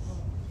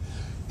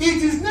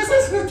 It is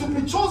necessary to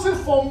be chosen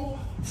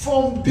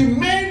from the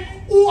men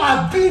who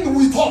have been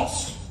with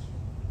us.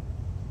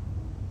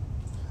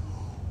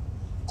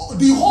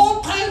 The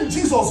whole time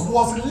Jesus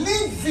was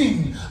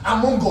living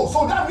among us.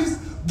 So that means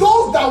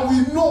those that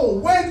we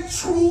know went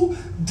through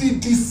the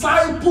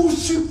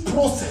discipleship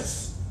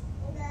process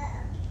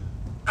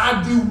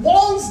are the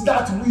ones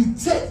that we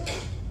take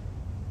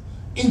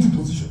into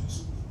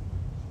positions.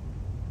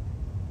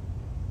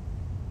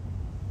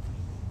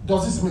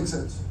 Does this make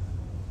sense?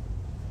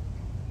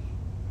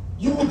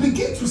 You will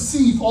begin to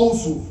see it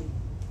also.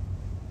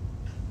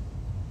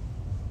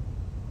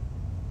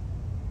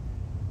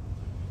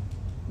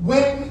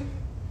 When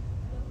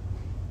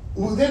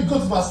we then go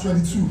to verse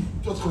 22,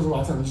 just because of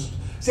our time,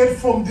 said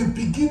from the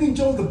beginning,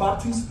 John the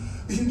Baptist,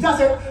 he just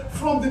said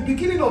from the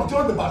beginning of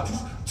John the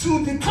Baptist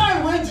to the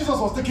time when Jesus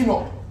was taken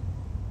up.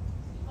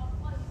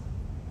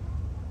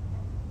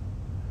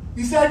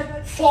 He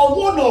said, for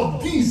one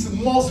of these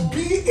must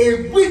be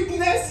a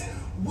witness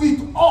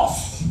with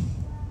us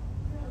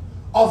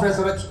of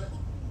resurrection.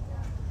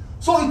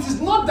 So it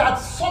is not that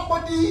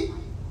somebody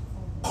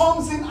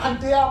comes in and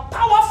they are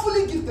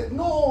powerfully gifted.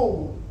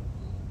 No.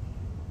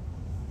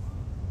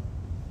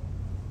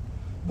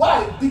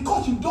 Why?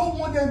 Because you don't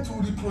want them to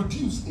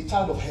reproduce a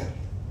child of hell,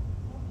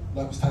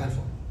 like we started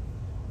from.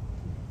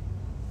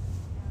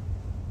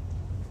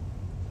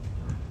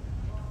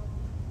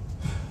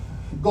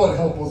 God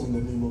help us in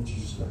the name of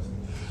Jesus Christ.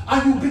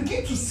 And you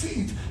begin to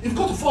see it. If you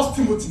go to 1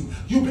 Timothy,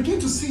 you begin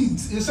to see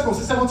it. In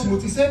 2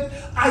 Timothy, he said,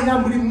 I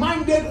am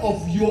reminded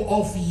of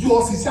your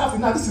sincerity.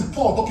 Now, this is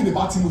Paul talking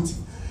about Timothy,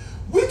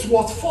 which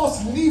was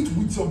first lived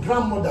with your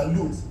grandmother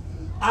Lois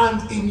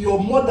and in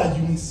your mother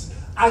Eunice.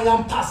 I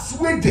am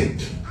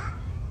persuaded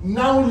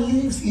now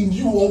lives in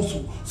you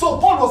also. So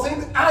Paul was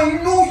saying,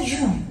 I know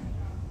you.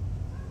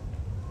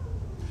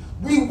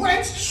 We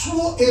went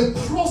through a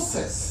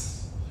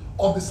process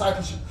of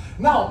discipleship.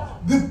 Now,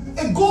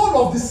 a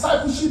goal of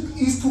discipleship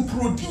is to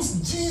produce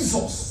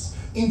Jesus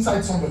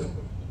inside somebody.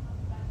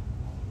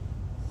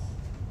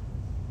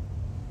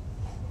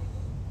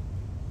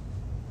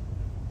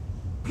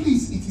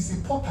 Please, it is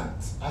important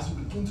as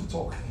we begin to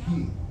talk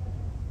here.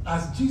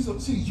 As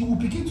Jesus, see, you will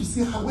begin to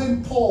see how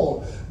when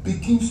Paul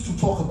begins to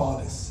talk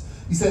about this.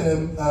 He said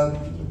in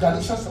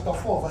Galatians chapter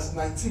 4, verse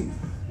 19.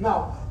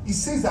 Now, he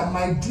says that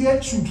my dear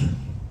children,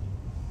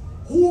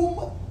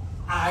 whom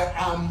I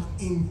am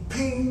in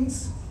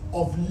pains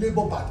of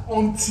labor part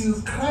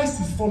until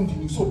Christ is formed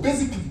in you. So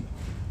basically,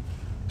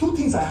 two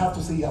things I have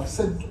to say. I've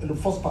said in the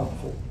first part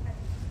before.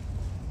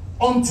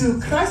 Until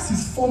Christ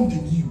is formed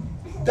in you,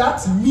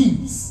 that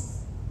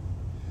means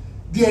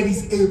there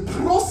is a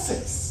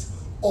process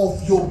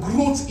of your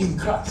growth in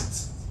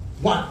Christ.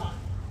 1.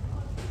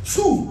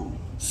 2,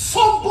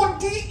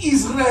 somebody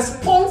is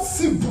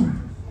responsible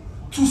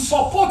to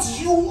support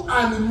you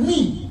and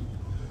me.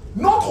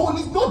 Not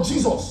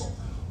Jesus.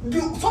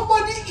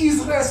 Somebody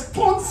is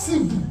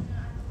responsible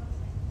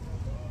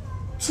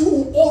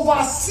to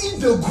oversee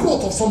the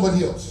growth of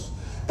somebody else.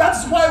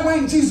 That's why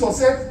when Jesus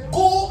said,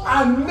 go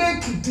and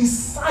make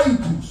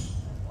disciples.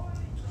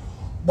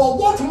 But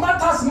what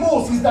matters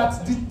most is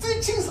that the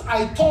teachings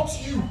I taught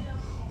you,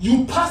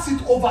 you pass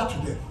it over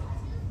to them.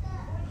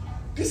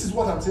 This is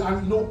what I'm saying.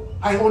 And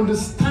I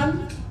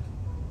understand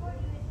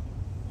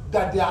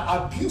that there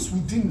are abuse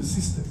within the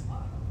system.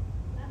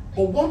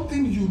 But one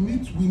thing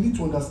we need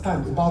to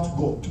understand about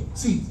God.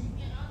 See,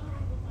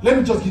 let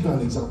me just give you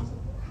an example.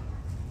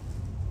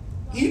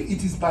 If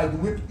it is by the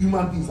way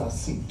human beings are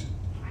sinned,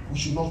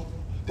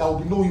 there will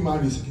be no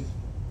human race again.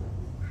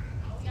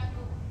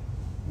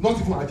 Not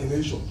even our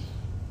generation.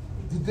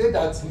 The day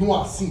that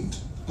Noah sinned,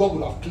 God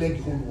will have cleared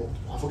the whole world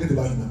and forget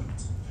about human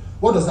beings.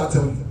 What does that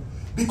tell you?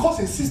 Because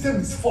a system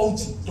is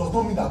faulty does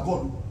not mean that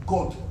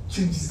God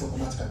changes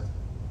automatically.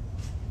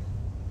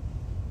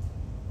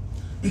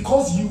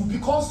 Because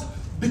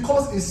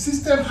a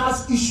system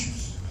has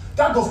issues,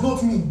 that does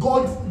not mean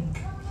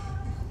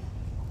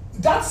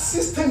that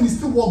system is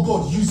still what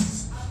God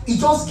uses. It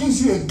just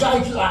gives you a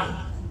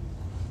guideline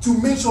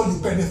to make sure you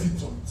benefit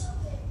from it.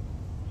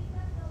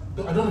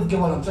 I don't know if you get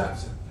what I'm trying to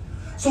say.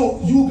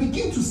 So you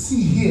begin to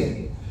see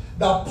here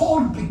that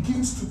Paul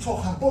begins to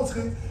talk about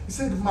it. He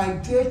said, my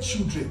dear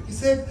children, he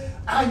said,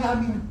 I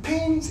am in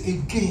pains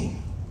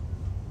again.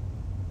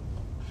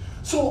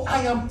 So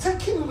I am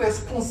taking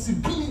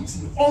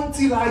responsibility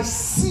until I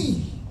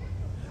see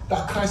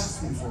that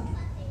Christ is in front of me.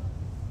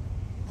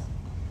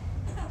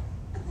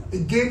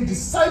 Again,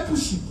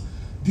 discipleship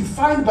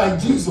defined by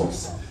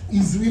Jesus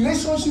is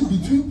relationship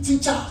between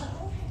teacher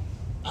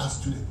and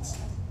student.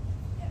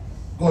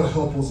 God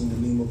help us in the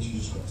name of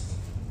Jesus Christ.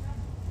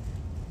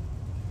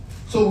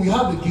 So we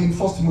have again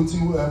 1 Timothy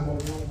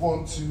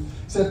 1:2.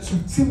 Said,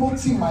 to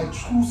Timothy, my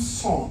true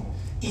son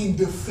in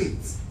the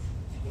faith.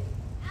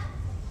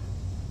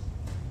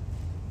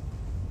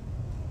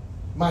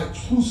 My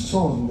true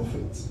son in the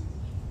faith.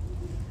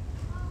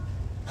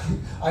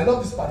 I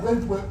love this part.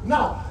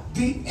 Now,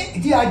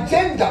 the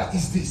agenda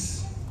is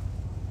this.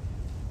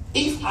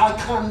 If I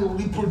can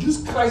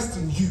reproduce Christ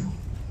in you,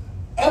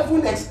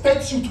 heaven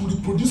expects you to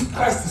reproduce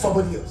Christ in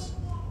somebody else.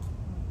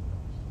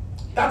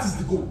 That is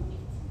the goal.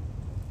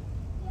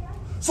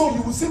 So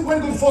you will see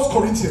when you go to 1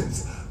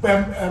 Corinthians,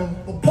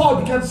 Paul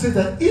began to say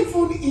that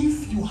even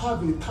if you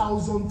have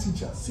 1,000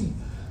 teachers, see,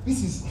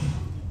 this is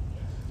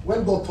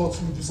when God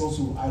taught me this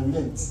also, I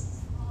learned.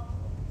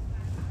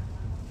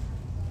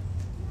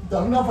 The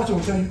another version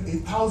will tell you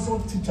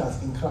 1,000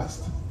 teachers in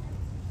Christ.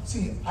 See,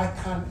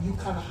 you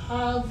can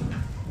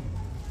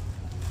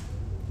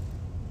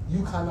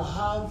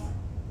have,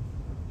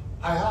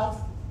 I have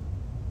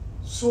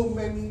so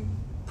many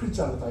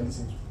preachers that I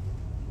listen to.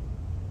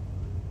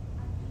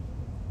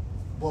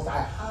 But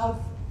I have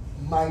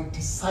my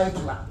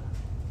discipler.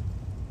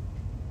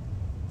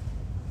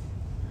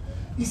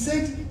 He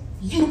said,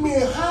 you may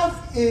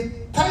have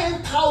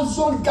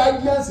 10,000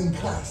 guardians in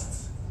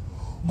Christ,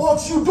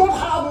 but you don't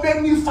have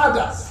many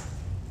fathers.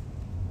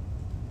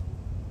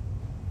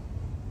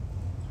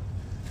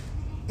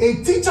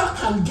 A teacher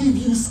can give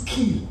you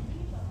skill.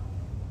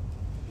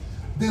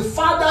 The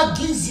father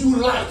gives you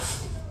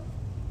life.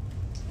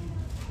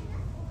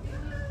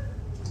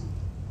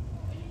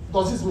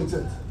 Does this make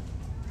sense?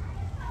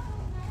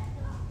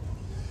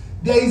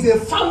 There is a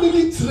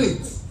family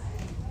trait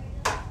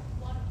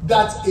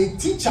that a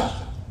teacher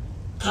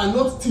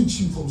cannot teach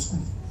you from school.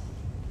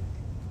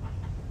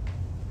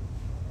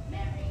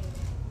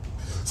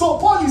 So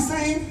Paul is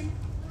saying,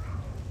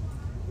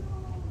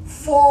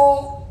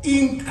 for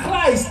in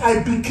Christ I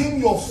became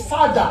your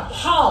father.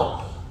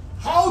 How?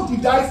 How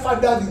did I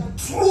father you?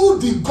 Through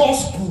the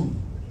gospel.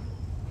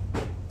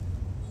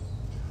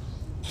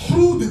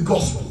 Through the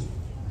gospel.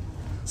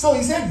 So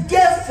he said,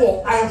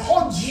 therefore I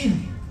heard you.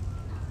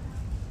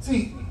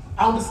 See,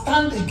 I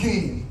understand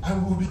again,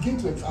 and we'll begin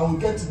to, I will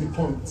get to the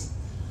point.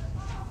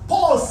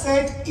 Paul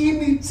said,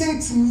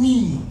 imitate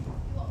me.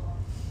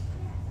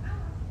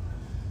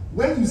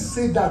 When you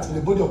say that in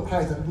the body of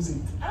Christ, and people say,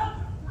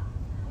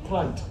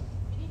 pride.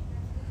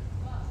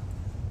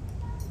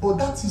 But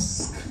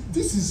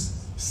this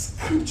is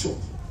scripture.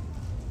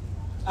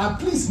 And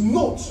please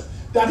note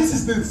that this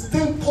is the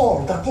same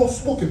Paul that Paul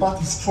spoke about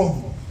his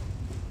struggle.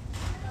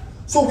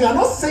 So we are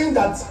not saying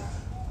that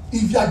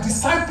if you are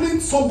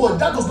discipling somebody,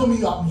 that does not mean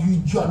you are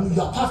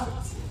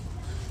perfect.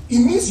 It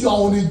means you are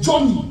on a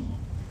journey,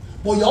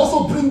 but you are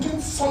also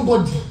bringing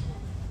somebody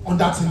on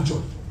that same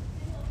journey.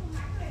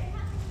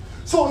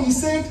 So he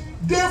said,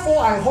 therefore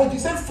I heard, he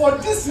said, for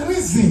this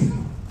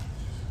reason,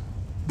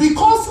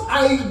 because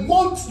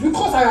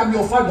because I am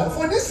your father,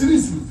 for this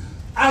reason,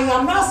 I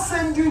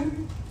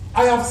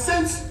have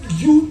sent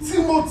you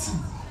Timothy,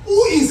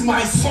 who is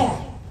my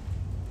son.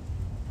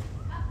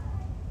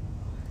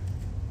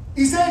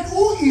 He said,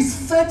 who is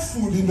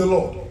faithful in the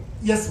Lord?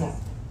 Yes, ma'am.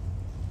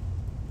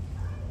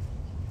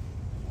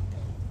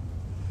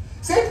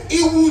 He said,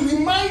 he will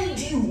remind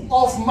you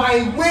of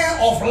my way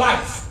of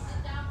life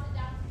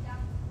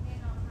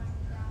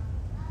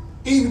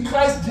in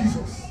Christ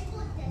Jesus,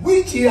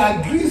 which he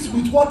agrees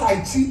with what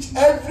I teach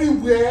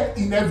everywhere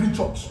in every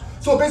church.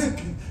 So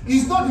basically,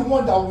 he's not the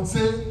one that would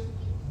say,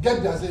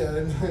 get there, say,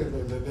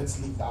 let's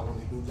leave that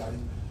one.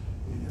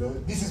 You know,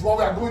 this is what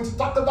we are going to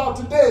talk about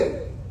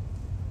today.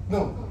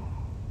 No.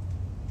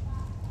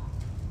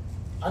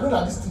 I know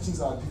that these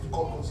teachings are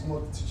difficult, but it's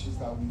not teachings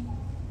that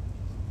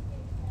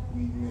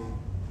we may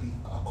be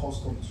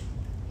accustomed to.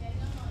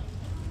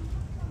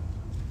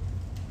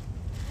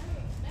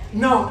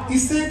 Now, he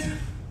said,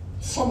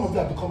 some of you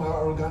have become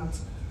arrogant.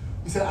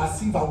 He said,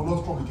 as if I will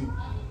not come again.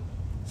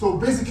 So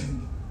basically,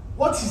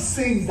 what he's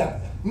saying is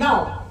that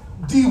now,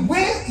 the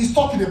way he's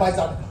talking about is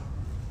that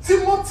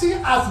Timothy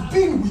has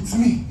been with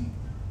me.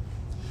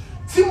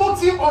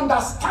 Timothy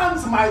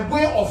understands my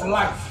way of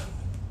life.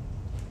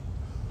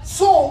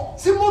 So,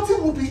 Timothy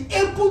will be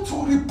able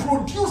to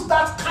reproduce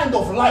that kind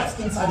of life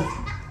inside of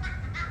him.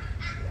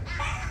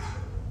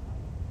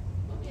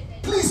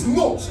 Please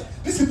note,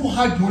 these people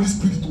had the Holy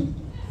Spirit too.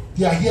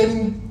 They are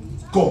hearing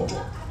God.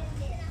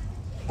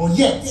 But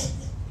yet,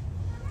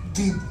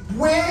 the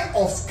way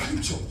of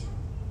Scripture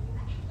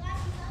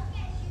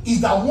is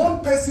that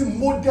one person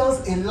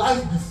models a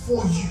life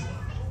before you,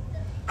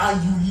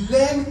 and you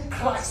learn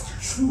Christ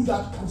through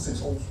that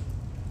process also.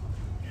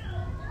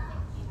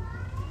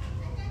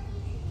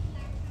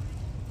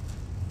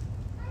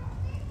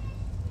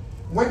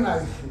 When we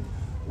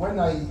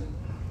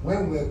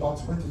were about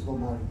to get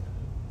married,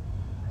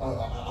 I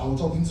was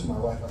talking to my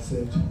wife.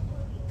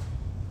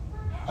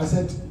 I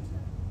said,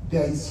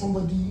 there is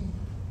somebody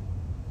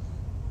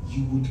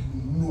you would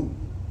know.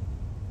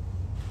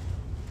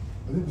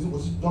 I think it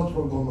was not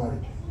got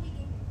married.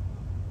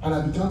 And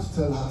I began to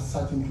tell her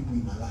certain people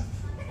in my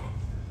life.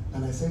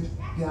 And I said,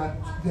 there are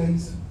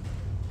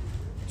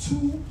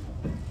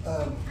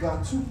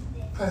two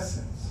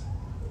persons,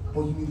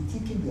 but you may be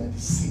thinking they are the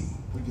same,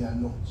 but they are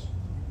not.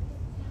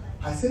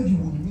 I said you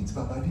will meet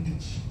Baba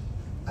Didichi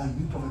and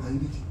you meet Prophet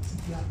Didichi.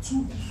 They are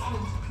two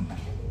different people.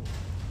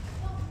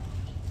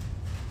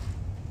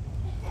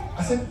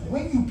 I said,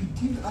 when you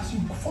begin, as you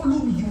follow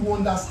me, you will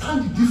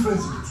understand the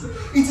difference in the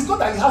two. It is not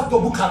that he has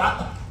double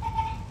character.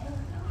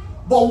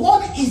 But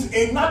one is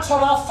a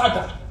natural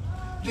father,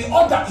 the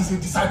other is a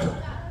disciple.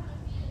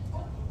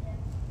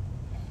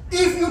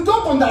 If you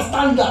don't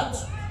understand that,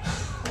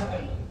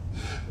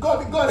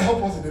 God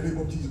help us in the name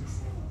of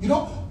Jesus. You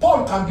know,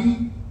 Paul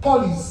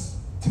is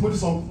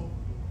Timothy's uncle.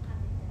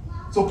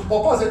 So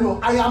Paul said, no,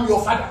 I am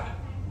your father.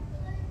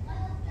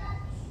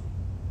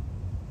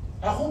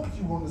 I hope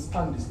you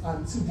understand this.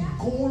 And see, the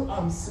goal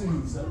I'm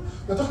saying is that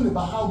we're talking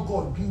about how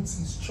God builds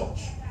his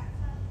church.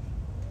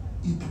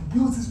 He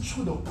builds it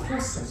through the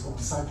process of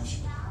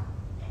discipleship.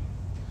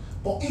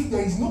 But if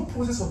there is no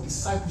process of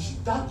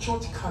discipleship, that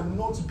church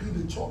cannot be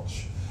the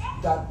church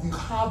that will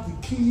have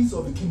the keys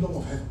of the kingdom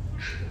of heaven.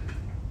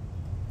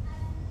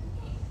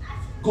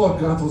 God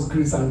grant us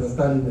grace and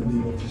understanding in the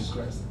name of Jesus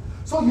Christ.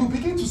 So you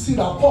begin to see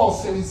that Paul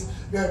says,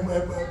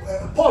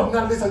 Paul,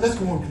 now let's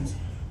go on, please.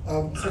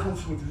 2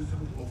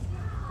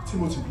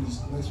 Timothy,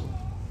 please. Next one.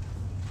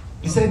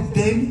 He said,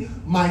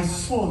 then my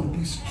son,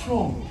 be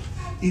strong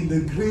in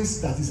the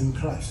grace that is in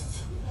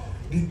Christ.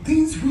 The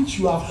things which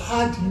you have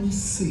heard me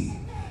say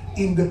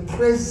in the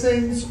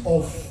presence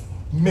of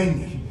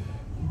many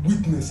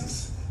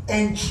witnesses,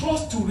 and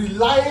trust to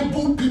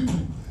reliable people.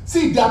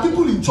 See, there are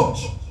people in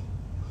church.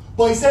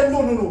 But he said,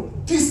 no.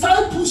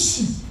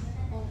 Discipleship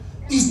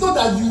is not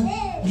that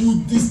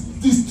you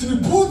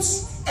distribute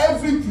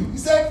everything. He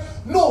said,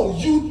 no,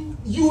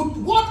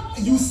 what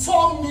you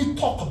saw me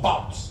talk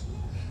about,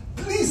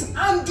 please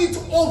hand it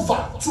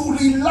over to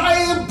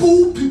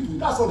reliable people.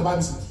 That's what the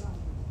Bible says.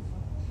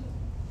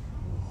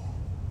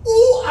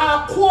 Who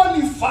are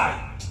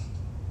qualified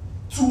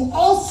to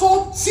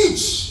also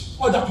teach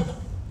other people.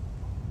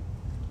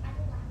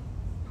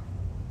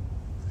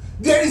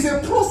 There is a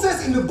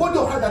process in the body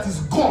of Christ that is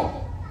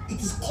gone. It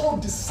is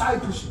called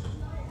discipleship.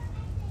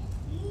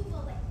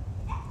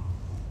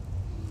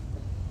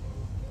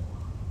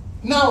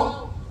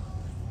 Now,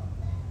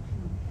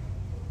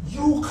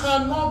 you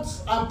cannot,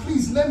 and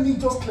please let me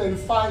just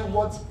clarify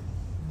what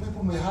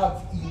people may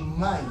have in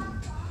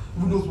mind,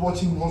 even those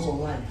watching us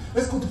online.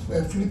 Let's go to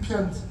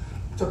Philippians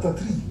chapter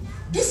 3.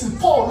 This is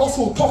Paul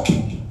also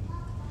talking.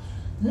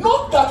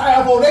 Not that I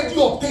have already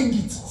obtained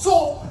it.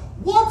 So,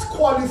 what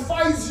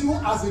qualifies you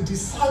as a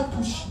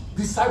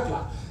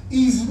discipler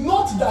is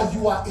not that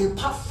you are a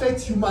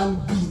perfect human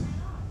being,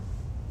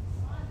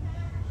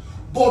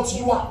 but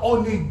you are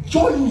on a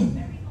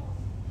journey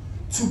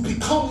to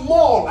become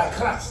more like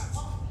Christ.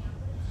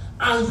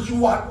 And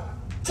you are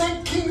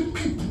taking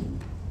people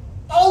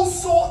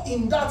also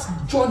in that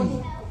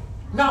journey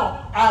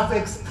Now, I've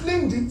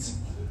explained it.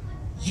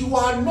 You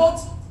are not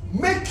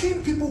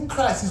making people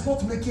Christ. It's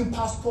not making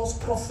pastors,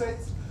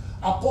 prophets,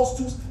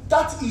 apostles.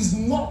 That is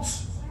not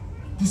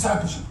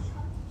discipleship.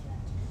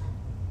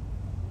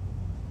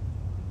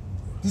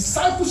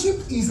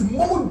 Discipleship is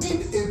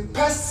molding a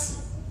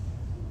person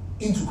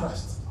into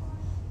Christ.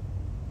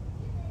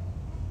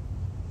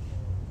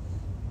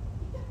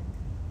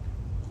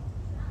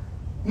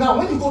 Now,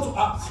 when you go to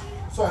Acts,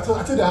 so I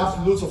told you I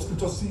have loads of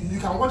scriptures. See, you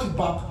can watch it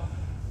back.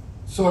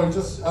 Sorry, I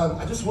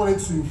just wanted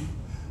to.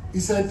 He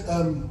said,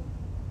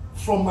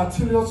 from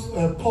materials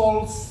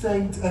Paul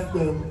sent to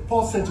the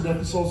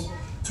Ephesus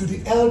to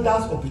the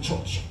elders of the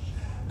church,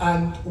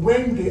 and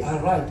when they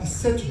arrived, he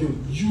said to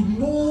them, "You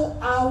know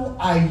how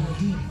I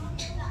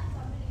lived."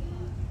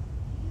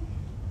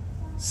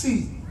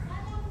 See,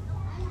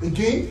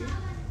 again,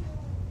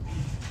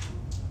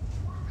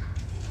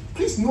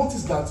 please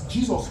notice that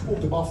Jesus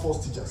spoke about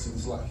false teachers in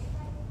his life,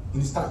 in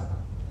his time.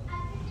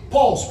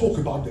 Paul spoke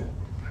about them,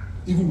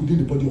 even within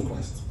the body of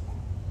Christ.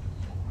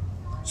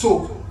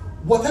 So,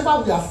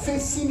 whatever we are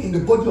facing in the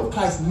body of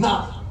Christ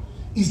now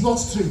is not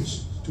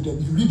strange to them.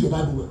 If you read your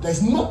Bible well, there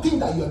is nothing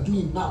that you are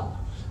doing now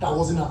that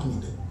wasn't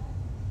happening then.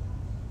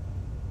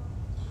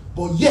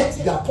 But yet,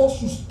 the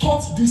apostles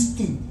taught this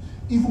thing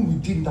even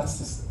within that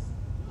system.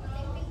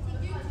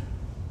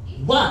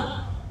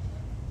 One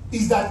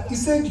is that he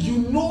said, "You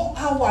know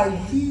how I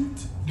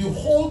lived the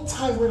whole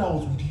time when I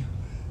was with you."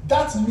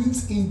 That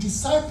means in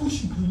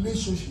discipleship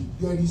relationship,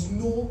 there is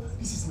no,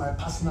 "This is my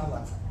personal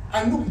life."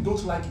 I know we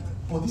don't like it,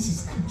 but this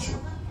is scripture.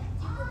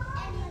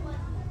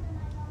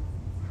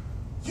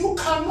 You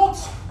cannot,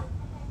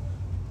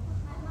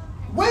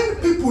 when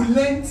people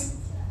learned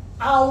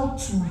how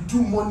to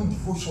do morning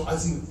devotion,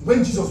 as in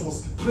when Jesus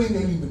was praying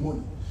early in the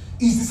morning,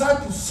 his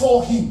disciples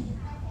saw him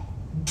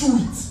do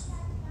it.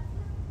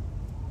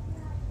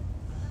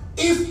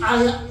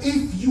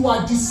 If you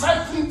are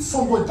discipling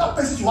somebody, that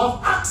person should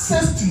have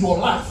access to your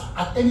life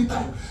at any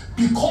time,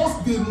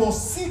 because they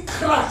must see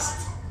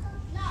Christ.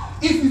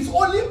 If it's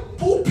only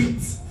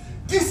pulpit,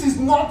 this is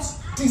not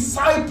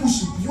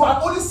discipleship. You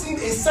are only seeing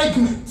a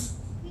segment.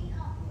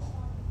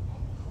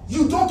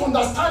 You don't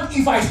understand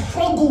if I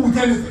struggle with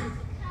anything.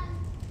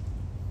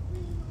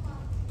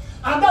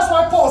 And that's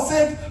why Paul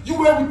said, you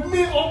were with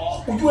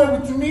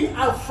me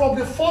from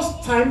the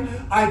first time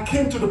I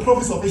came to the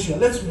province of Asia.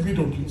 Let's read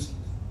on, please.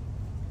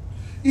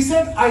 He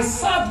said, "I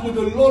served with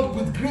the Lord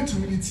with great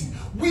humility,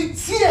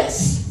 with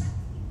tears,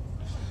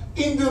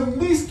 in the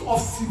midst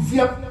of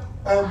severe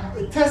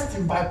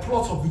testing by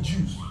plots of the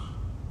Jews."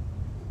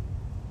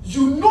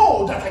 You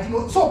know that I did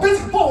not. So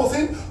basically, Paul was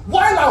saying,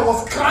 while I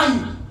was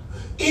crying,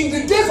 in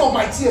the days of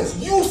my tears,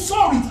 you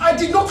saw it. I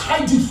did not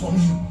hide it from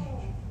you.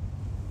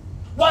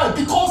 Why?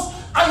 Because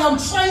I am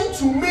trying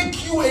to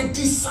make you a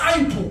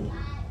disciple.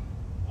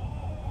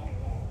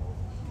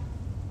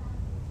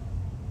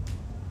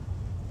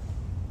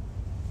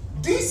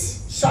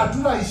 This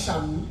Shadura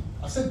Ishami,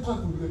 I said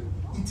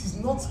it is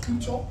not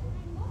scripture.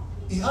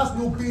 It has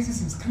no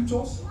basis in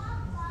scriptures.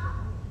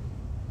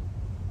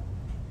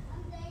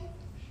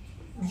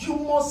 You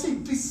must see,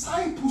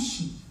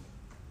 discipleship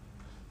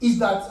is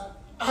that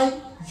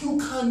you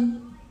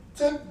can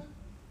tell,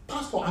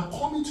 "Pastor, I'm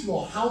coming to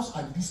your house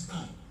at this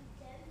time."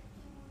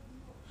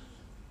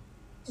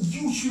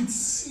 You should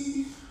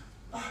see,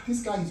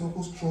 this guy is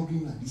also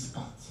struggling at this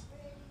part.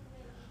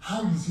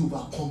 How is he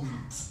overcoming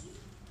it?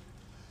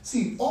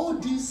 See, all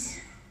these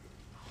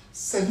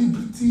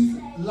celebrity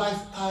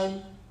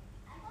lifestyle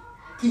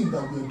thing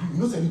that we are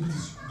doing,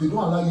 celebrities, they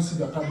don't allow you to see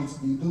their privacy,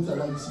 they don't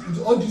allow you to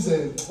see all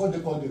these, what they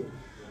call them,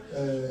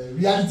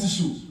 reality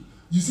shows.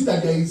 You see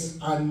that there is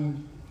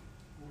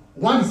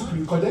one is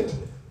pre-recorded,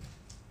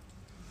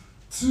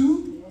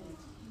 two,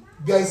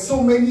 there is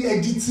so many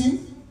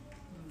editing,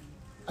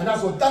 and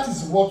that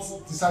is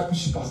what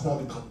discipleship has now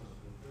become.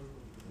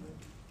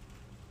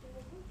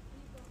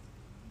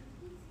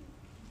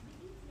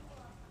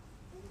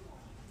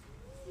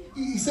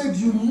 He said,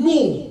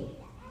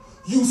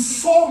 you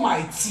saw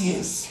my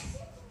tears.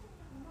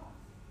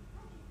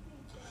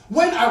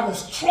 When I was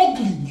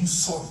struggling, you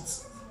saw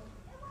it.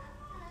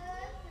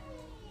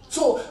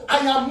 So I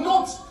am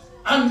not,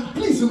 and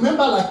please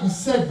remember, like we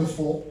said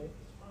before,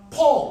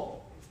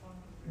 Paul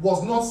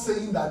was not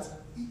saying that,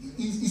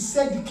 he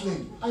said the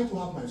claim, "I do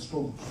have my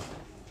struggle,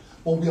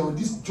 but we are on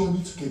this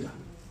journey together."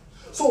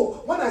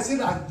 So when I say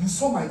that you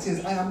saw my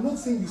tears, I am not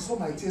saying you saw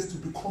my tears to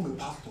become a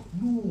pastor.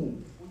 No.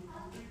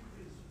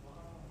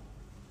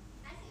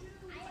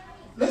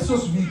 Let's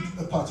just read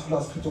a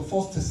particular scripture,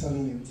 1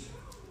 Thessalonians.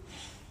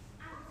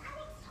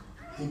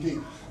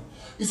 Again,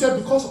 he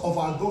said, "Because of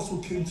our gospel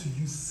came to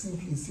you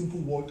in simple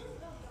word,"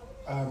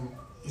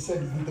 he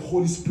said, "with the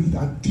Holy Spirit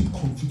and deep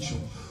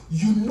conviction.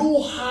 You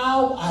know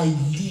how I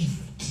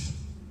lived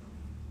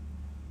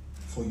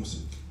for your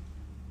sake."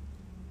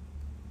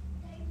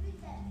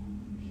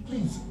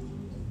 Please,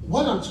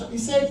 what I'm trying, he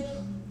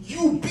said,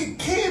 you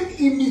became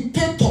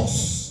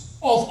imitators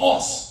of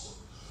us.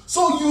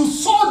 So you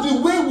saw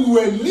the way we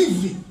were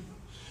living,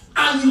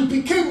 and you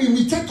became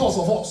imitators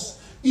of us.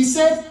 He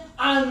said,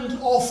 and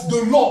of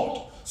the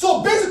Lord.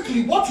 So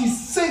basically what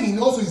he's saying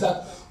also is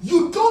that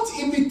you don't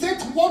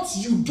imitate what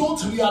you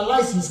don't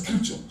realize in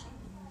scripture.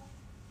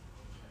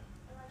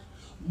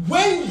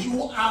 When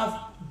you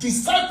are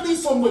discipling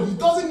somebody, it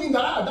doesn't mean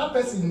that that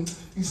person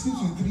he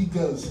sleeps with 3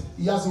 girls.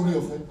 He has a way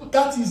of it.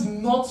 That is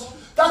not.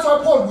 That's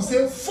why Paul will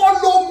say,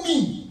 follow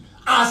me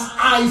as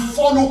I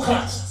follow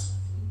Christ.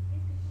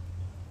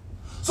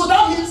 So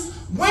that means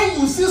when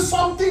you see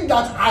something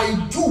that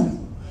I do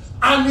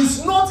and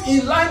it's not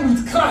in line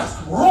with Christ,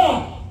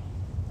 run.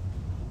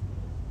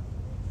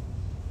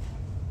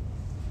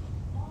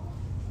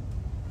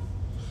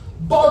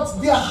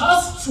 But there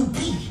has to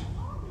be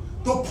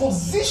the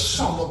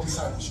position of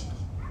discipleship.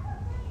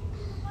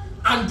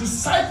 And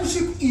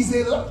discipleship is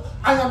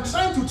I am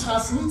trying to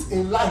transmit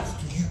a light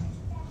to you.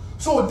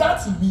 So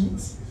that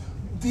means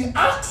the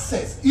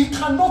access, it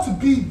cannot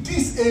be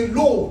this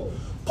alone.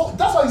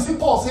 That's why you see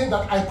Paul saying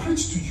that I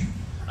preach to you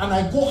and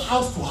I go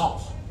house to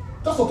house.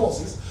 That's what Paul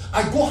says.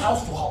 I go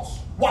house to house.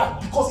 Why?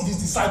 Because it is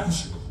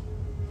discipleship.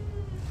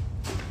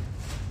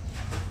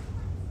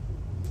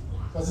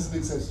 Does this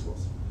make sense to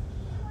us?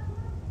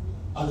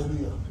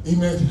 Hallelujah.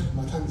 Amen.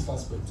 My time is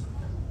fast spent.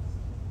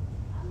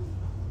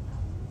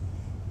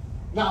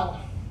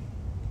 Now,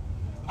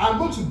 I'm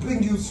going to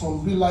bring you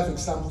some real life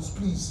examples,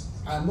 please.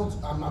 I'm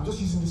just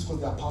using this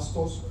because they are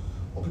pastors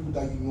or people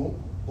that you know,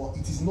 but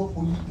it is not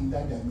only in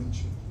that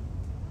dimension.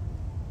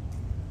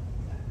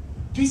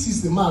 This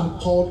is the man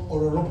called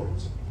Oral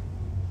Roberts.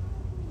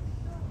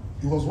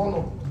 He was one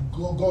of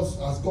God's,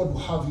 as God will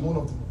have him, one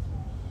of the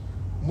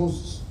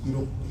most,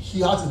 he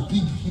has a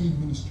big healing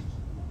ministry.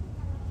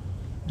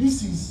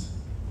 This is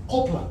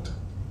Copeland.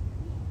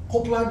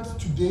 Copeland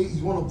today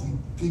is one of the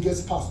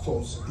biggest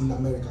pastors in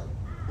America.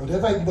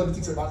 Whatever anybody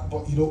thinks about,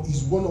 but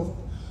is one of.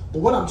 But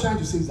what I'm trying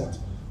to say is that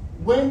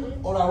when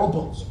Oral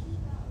Roberts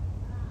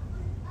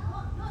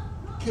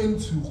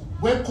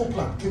when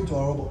Copeland came to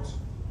Oral Roberts,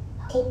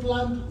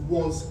 Copeland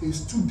was a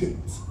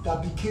student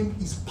that became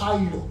his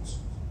pilot.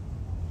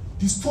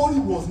 The story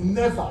was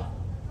never,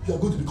 you are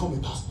going to become a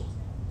pastor.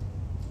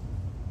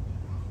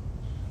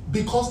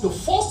 Because the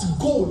first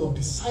goal of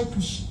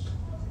discipleship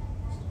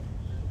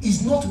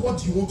is not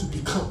what you want to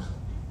become.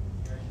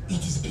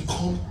 It is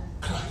become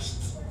Christ.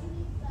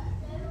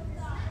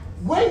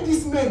 When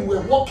these men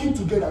were working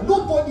together,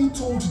 nobody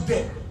told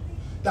them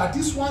that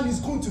this one is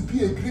going to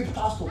be a great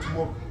pastor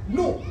tomorrow.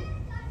 No.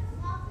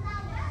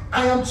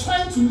 I am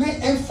trying to lay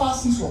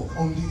emphasis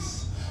on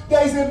this.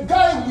 There is a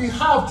guy we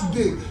have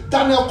today,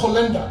 Daniel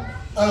Kolenda.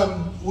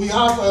 We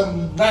have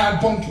Ryan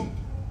Bonke.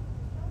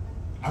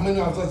 How many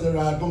of us have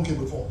Ryan Bonke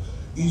before?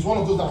 He's one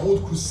of those that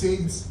hold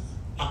crusades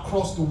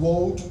across the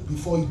world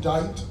before he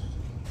died.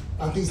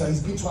 And things like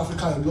he's been to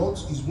Africa a lot.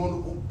 He's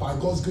won, by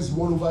God's grace, he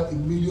won over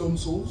 1 million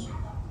souls.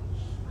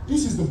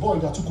 This is the boy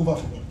that took over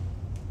from him.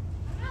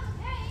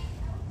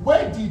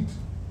 Where did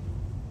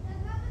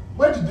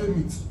they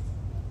meet?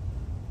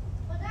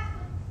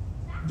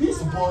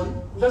 This boy,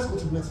 let's go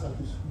to the next slide,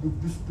 please.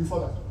 Before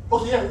that.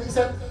 Okay, yeah,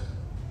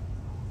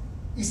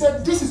 he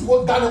said, this is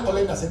what Daniel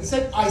Kolenda said. He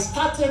said, I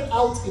started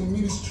out in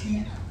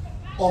ministry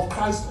of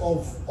Christ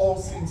of all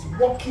saints,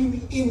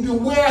 working in the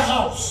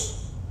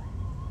warehouse.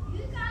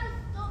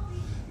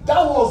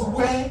 That was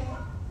where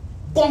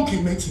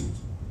Bonke met him.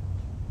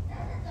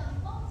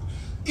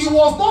 It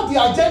was not the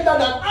agenda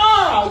that,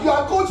 you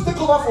are going to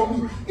take over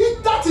from me.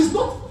 It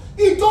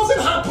doesn't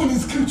happen in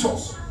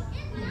scriptures.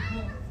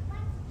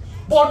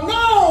 But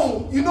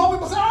now,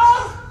 people say,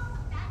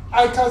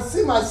 I can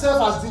see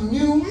myself as the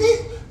new.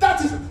 That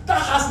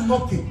has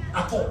nothing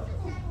at all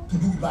to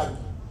do with Bible.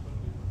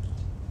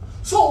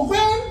 So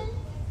when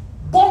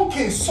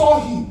Bonke saw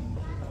him,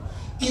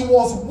 he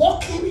was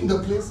walking in the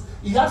place.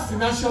 He had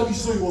financial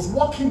issues, so he was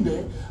walking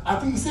there. I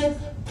think he said,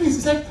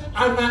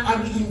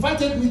 and he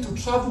invited me to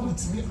travel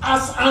with me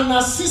as an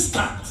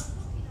assistant.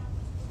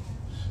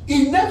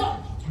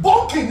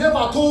 Bonke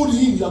never told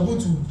him you are going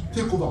to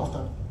take over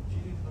after me.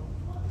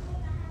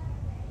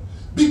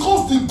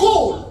 Because the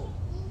goal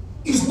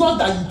is not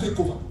that you take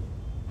over.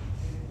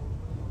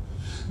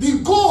 The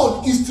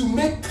goal is to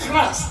make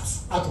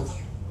Christ out of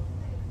you.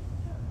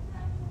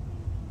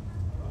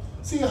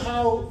 See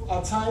how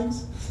at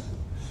times,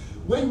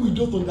 when we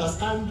don't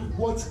understand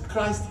what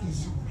Christ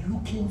is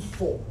looking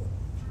for,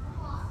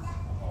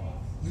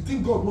 you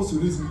think God wants to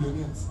raise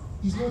millionaires.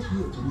 He's not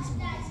here to raise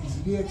millionaires. He's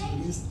here to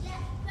raise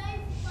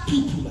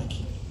people like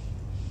him.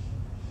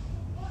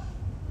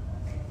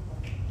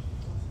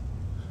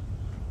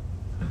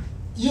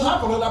 You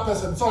have another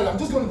person. Sorry, I'm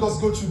just going to go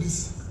through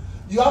this.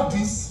 You have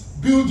this,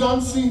 Bill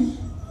Johnson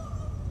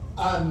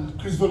and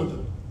Chris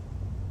Volotan.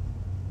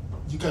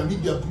 You can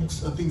read their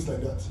books and things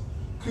like that.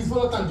 Chris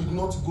Volotan did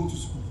not go to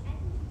school.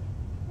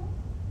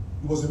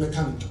 He was a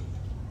mechanic.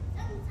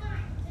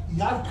 He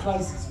had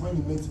crisis when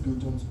he met Bill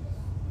Johnson.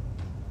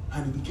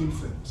 And he became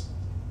friends.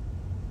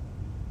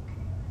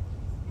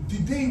 The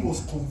day he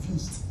was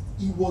confused,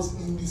 he was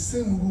in the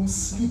same room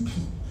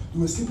sleeping. They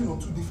were sleeping on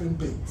 2 different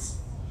beds.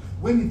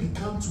 When he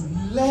began to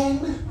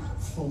learn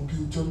from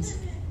Bill Johnson.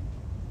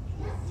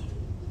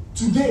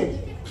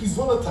 Today, Chris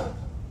Vonatan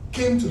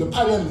came to the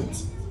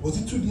parliament,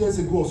 was it 2 years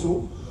ago or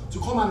so, to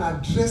come and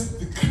address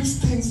the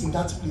Christians in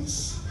that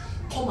place.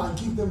 Come and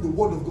give them the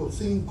word of God,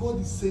 saying, God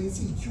is saying,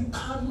 see, you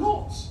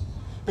cannot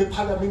be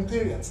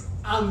parliamentarians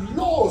and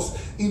laws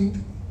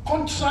in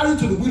contrary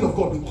to the will of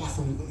God be passed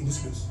on in this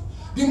place.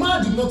 The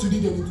man did not read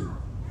anything.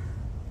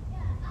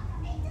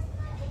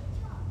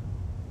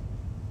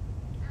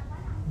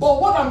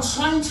 But what I'm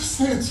trying to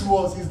say to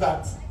us is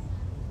that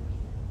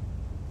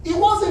it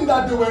wasn't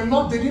that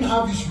they didn't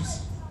have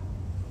issues.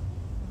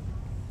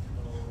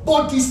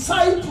 But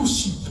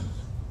discipleship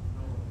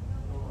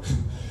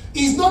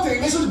is not a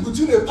relationship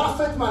between a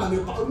perfect man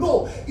and a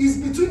no, it's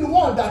between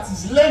one that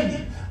is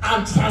learning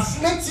and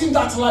translating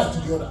that life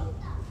to the other.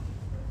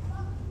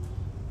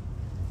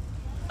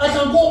 I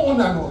can go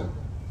on and on.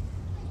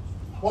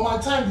 But my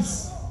time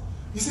is,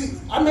 you see,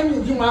 how many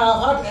of you might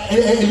have had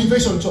an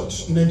Elevation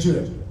Church in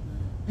Nigeria?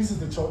 This is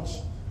the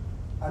church,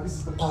 and this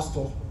is the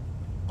pastor,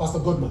 Pastor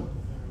Godman.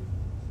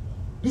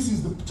 This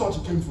is the church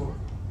he came from.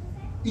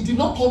 He did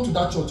not come to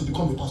that church to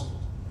become a pastor.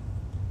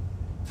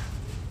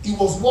 He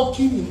was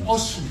working in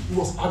ushering. He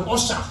was an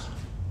usher.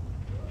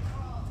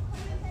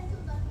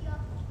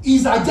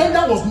 His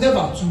agenda was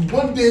never to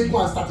one day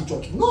go and start a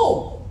church.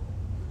 No.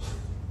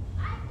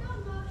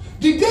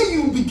 The day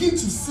you begin to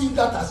see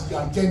that as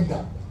your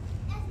agenda,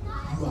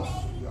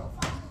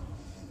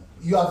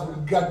 you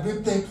have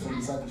graduated from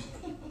discipleship.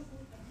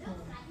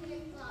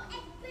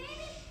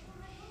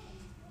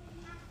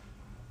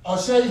 I'll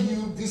share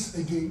you this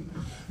again.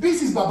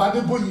 This is Baba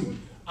Adeboye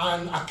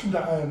and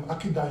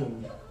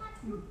Akindayo.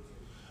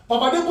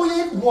 Baba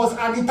Adeboye was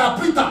an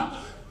interpreter,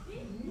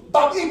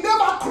 but it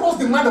never crossed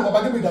the mind of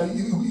Baba Adeboye that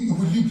he will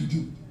live with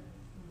you.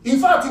 In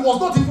fact, he was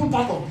not even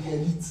part of the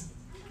elite.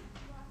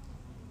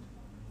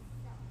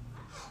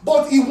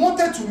 But he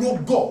wanted to know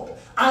God.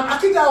 And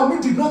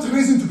Akindayo did not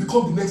raise him to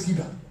become the next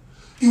leader.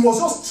 He was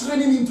just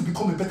training him to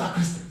become a better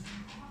Christian.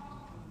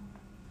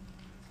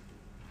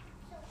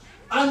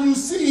 And you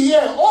see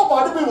here, all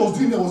Baba Adeboye was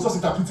doing there was just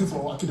interpreting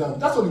for Akindayo.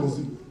 That's what he was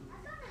doing.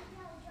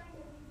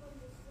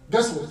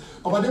 Guess what?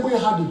 Baba Adeboye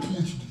had a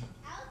PhD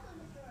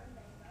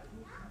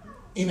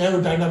in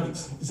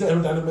aerodynamics. He said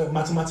aerodynamics,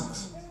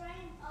 mathematics.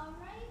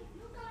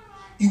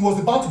 He was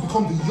about to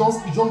become the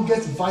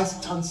youngest vice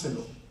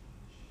chancellor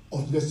of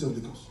University of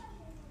Lagos.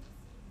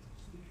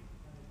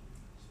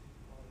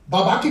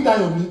 Baba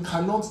Akindayo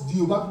cannot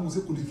deal with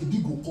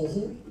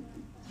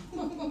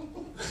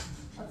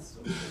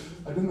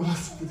I don't know how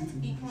to put it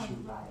in English.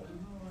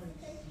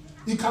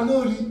 He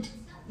cannot read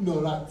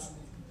nor write.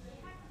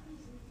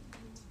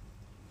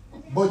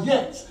 But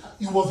yet,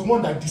 he was the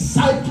one that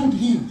discipled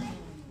him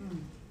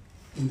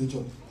in the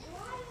job.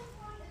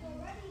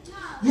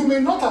 You may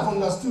not have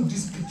understood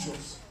these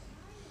pictures.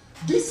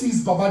 This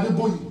is Baba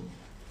Adeboye.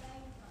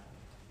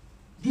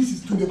 This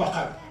is Tunde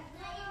Bakare.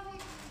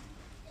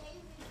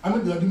 I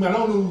mean, you may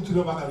not know who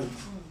Tunde Bakare is.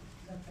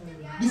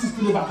 This is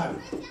Tunde Bakare.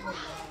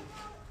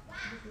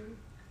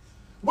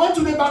 When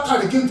Tunde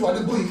Bakare came to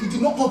Adeboye, he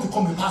did not come to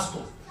become a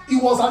pastor. He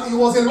was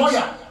a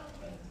lawyer.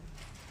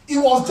 He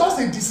was just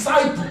a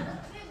disciple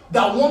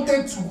that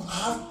wanted to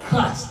have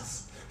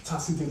Christ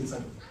translated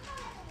inside him.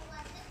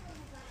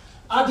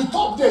 At the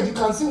top there, you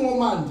can see one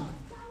man.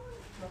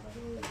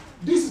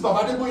 This is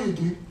Baba Adeboye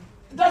again.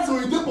 That's the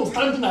Oyedepo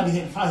standing at the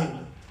head, far head.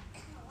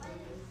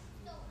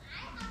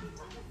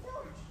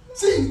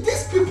 See,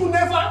 these people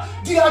never,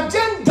 the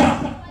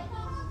agenda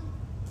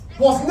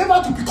was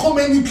never to become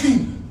any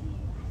king.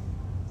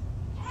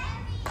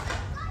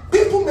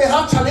 People may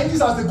have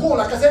challenges as they go.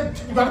 Like I said,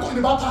 we are talking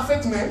about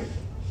perfect men.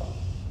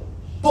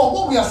 But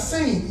what we are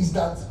saying is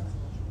that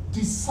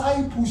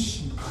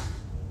discipleship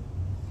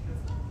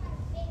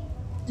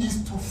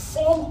is to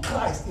form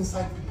Christ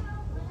inside people.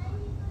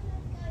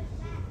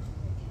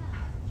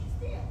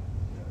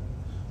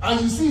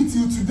 And you see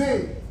till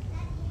today,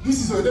 this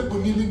is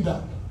Oyedepo kneeling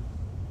down.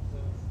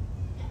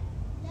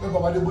 When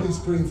Baba Adeboye is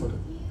praying for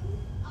them.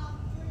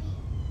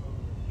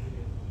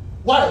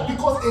 Why?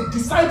 Because a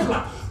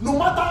discipler, no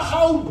matter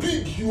how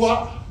big you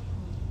are,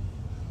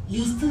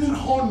 you still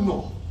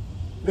honor,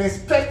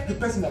 respect the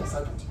person that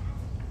discipled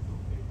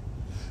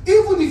you.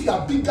 Even if you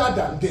are bigger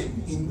than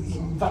them, in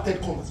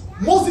inverted commas.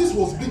 Moses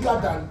was bigger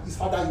than his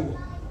father-in-law.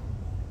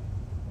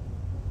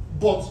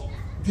 But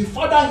the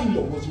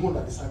father-in-law was the one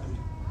that discipled him.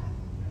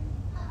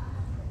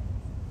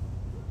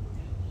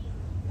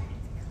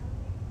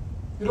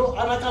 You know,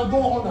 and I can go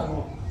on and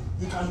on.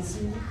 You can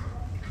see,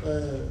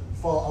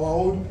 for our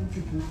own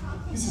people,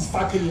 this is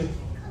Fakeye.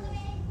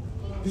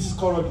 This is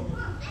Korodi.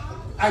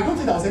 I don't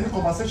think there was any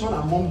conversation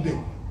among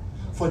them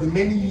for the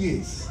many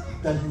years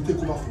that you take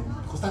over from me,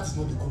 because that is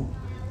not the goal.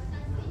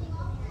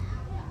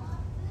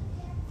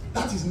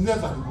 That is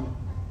never the goal.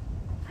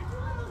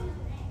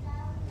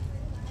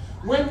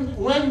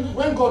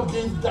 When God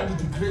gave Daddy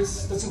the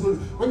grace,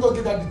 when God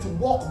gave Daddy to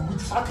walk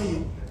with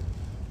Fakeye,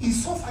 he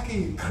saw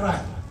Fakeye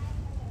cry.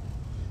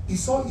 He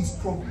saw his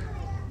problem.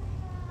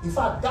 In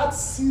fact, that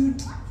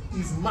sealed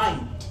his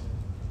mind.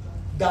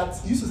 That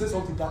he used to say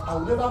something that I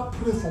will never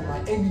pray for my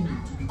enemy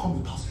to become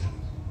a pastor.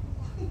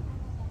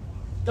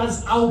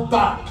 That's how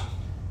bad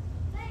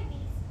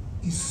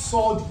he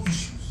saw the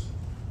issues.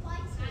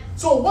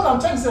 So what I'm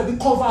trying to say, the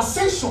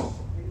conversation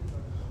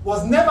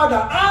was never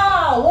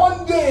that,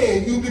 one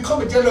day you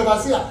become a general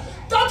overseer.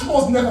 That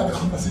was never the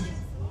conversation.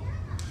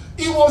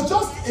 It was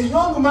just a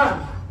young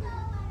man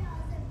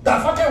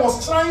that Fake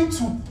was trying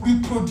to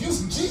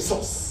reproduce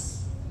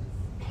Jesus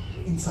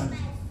inside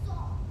him.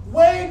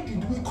 When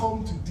did we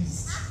come to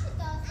this?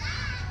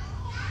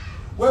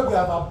 Where we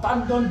have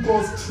abandoned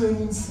God's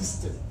training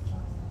system.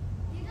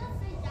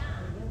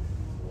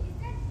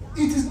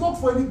 It is not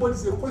for anybody,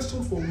 it's a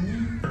question for me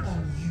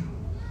and you.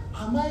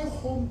 Am I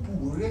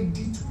humble,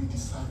 ready to be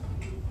discipled?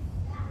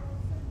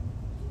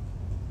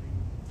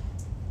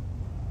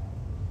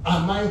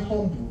 Am I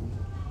humble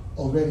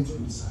or ready to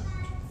be discipled?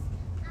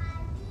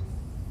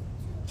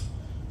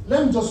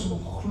 Let me just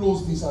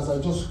close this as I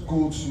just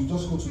go to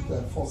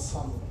the first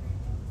Samuel.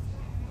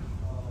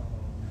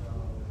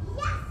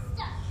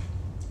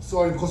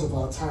 Sorry, because of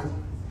our time.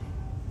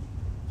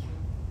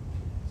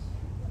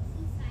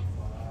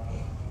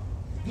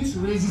 This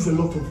raises a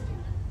lot of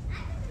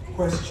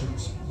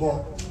questions,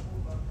 but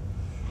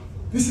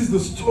this is the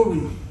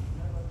story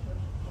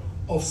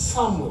of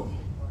Samuel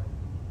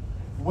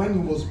when he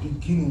was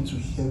beginning to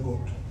hear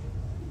God.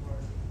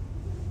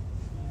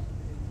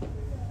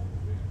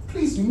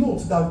 Please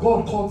note that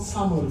God called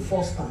Samuel the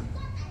first time.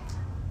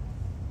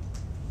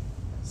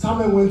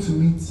 Samuel went to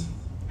meet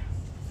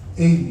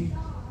Eli.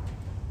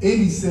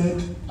 Eli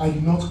said, I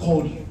did not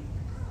call you.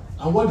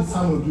 And what did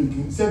Samuel do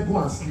again? He said, go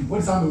and sleep. What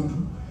did Samuel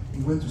do?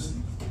 He went to sleep.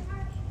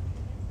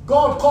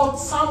 God called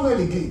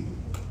Samuel again.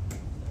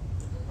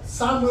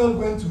 Samuel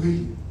went to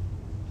Eli.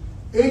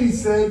 Eli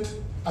said,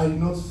 I did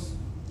not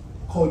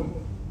call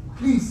you.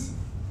 Please,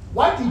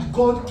 why did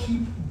God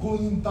keep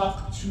going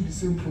back to the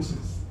same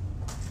process?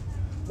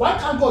 Why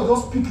can't God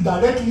just speak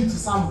directly to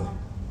Samuel?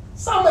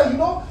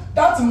 Samuel,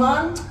 that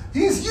man,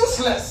 he's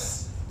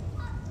useless.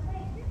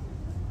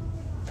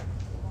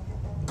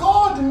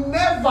 God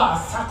never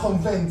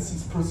circumvents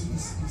his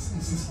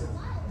system.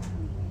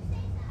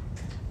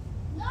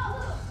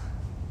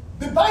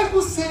 The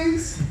Bible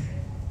says,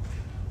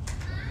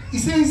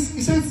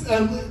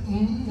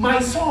 my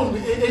son,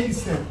 Eli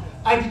said,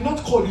 I did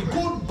not call you.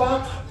 Go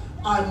back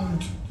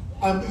and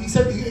he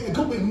said,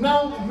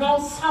 now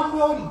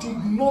Samuel did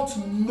not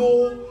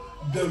know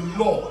the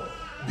Lord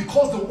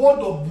because the word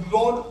of the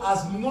Lord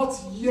has not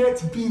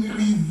yet been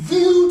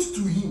revealed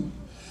to him.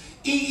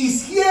 He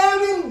is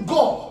hearing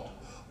God,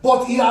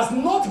 but he has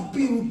not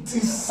been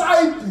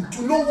discipled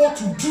to know what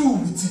to do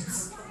with it.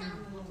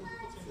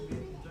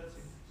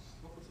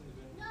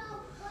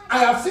 I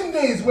have seen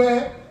days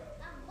where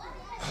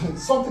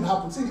something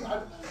happened.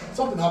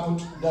 Something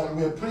happened that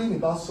we were praying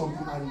about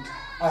something, and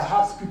I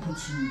asked people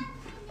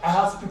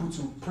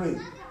to pray.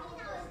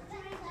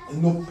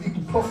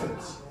 People,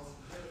 prophets.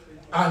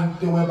 And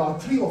there were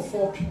about 3 or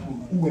 4 people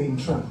who were in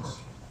trance.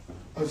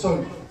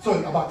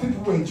 About 3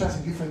 people who were in trance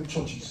in different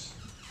churches.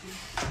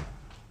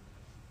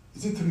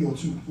 Is it 3 or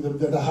 2? They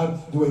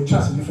were in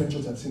trance in different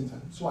churches at the same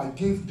time. So I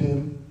gave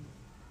them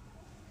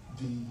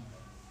the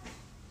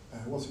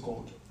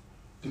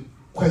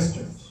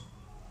questions.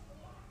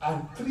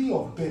 And 3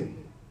 of them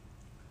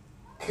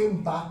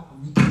came back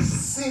with the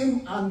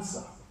same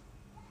answer.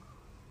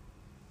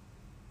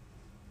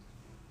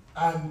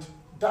 And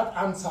that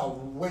answer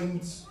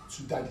went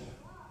to Daddy.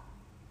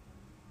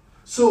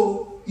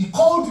 So he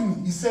called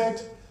me. He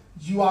said,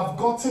 you have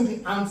gotten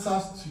the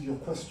answers to your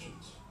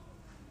questions.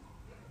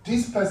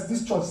 This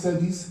church said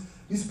this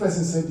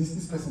person said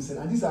this person said,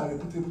 and these are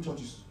reputable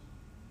churches.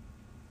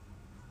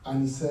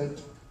 And he said,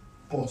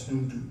 but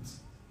don't do it.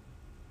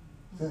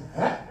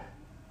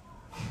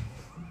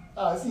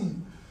 I said, see,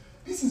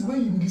 this is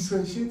when you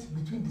differentiate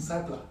between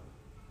discipler.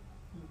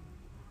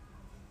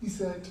 He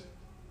said,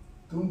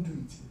 don't do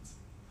it yet.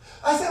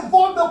 I said,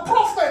 but the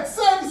prophet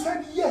said, he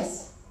said,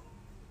 yes.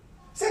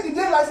 He said, did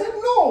they lie? I said,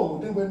 no,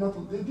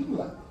 they didn't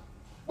lie.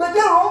 Were they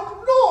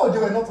wrong? No, they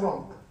were not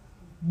wrong.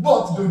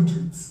 But don't do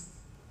it.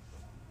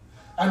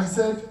 And he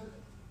said,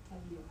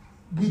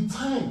 with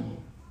time,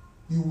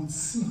 you would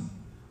see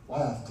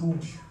why I've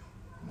told you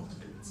not to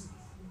do it.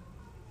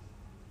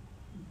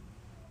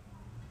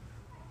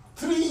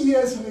 3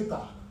 years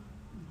later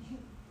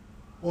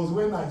was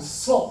when I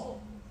saw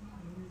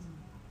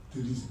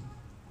the reason.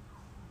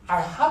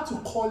 I had to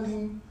call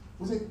him.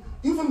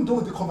 Even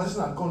though the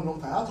conversation had gone long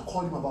time, I had to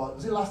call him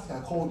about. Last year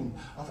I called him.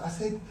 I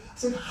said,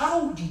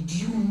 how did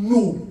you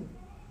know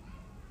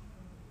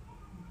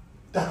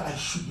that I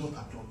should not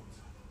have done it?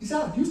 He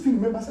said, do you still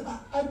remember? I said,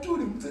 I do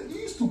remember.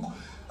 He said,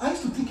 I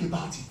used to think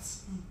about it.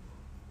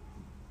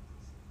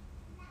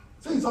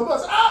 So he's about to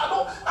say,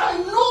 no, I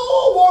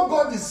know what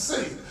God is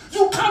saying.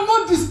 You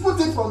cannot dispute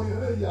it from me.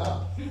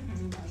 Yeah.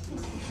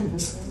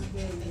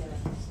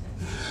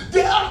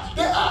 There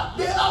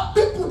are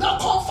people that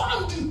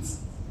confound it.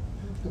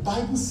 The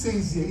Bible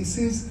says here, it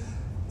says,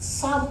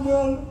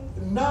 Samuel,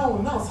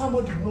 now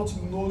Samuel did not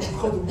know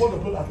because the word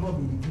of God had not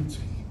been revealed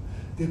to him.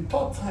 The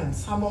 3rd time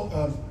Samuel,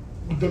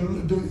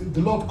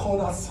 the Lord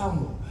called out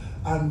Samuel,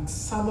 and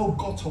Samuel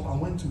got up and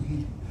went to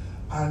him.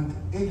 And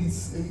Eli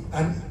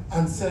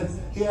and said,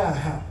 here I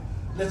am.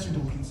 Let's read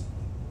the please.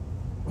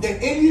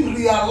 Then Eli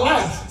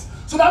realized.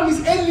 So that means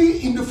Eli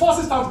in the first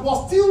instance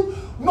was still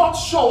not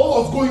sure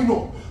what was going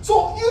on.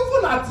 So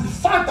even at the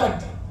fact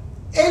that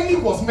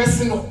Eli was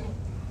messing up,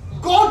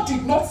 God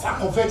did not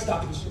circumvent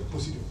that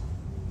procedure.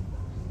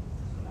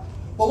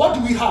 But what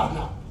do we have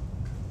now?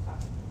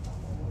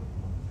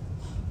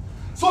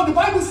 So the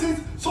Bible says,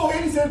 so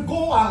Eli said,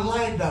 go and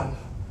lie down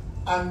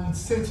and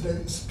say to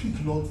them, speak,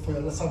 Lord, for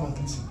your servant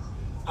listen.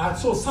 And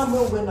so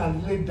Samuel went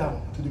and lay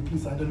down to the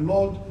place, and the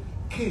Lord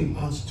came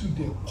and stood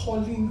there,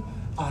 calling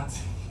at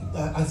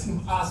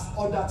him as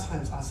other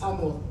times, and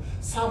Samuel.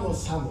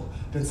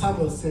 Then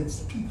Samuel said,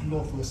 speak,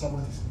 Lord, for your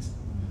servant is listening.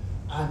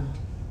 And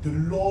the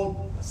Lord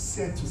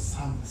said to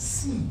Samuel,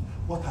 see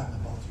what I'm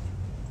about to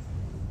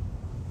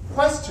do.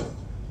 Question.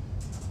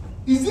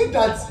 Is it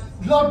that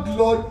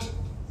Lord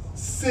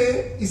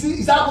say,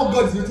 is that what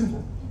God is waiting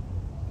for?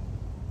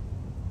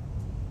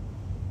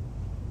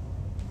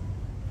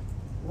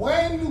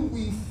 When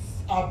we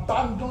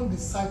abandon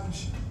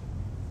discipleship,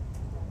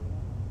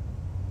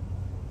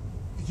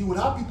 you will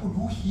have people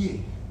who hear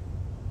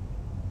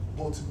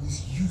but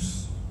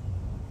misuse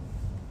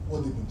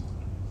what they've been told.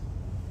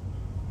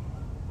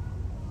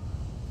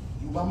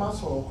 You man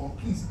sọ̀rọ̀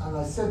please, and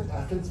I said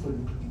I think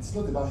it's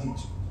not about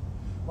age.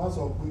 Man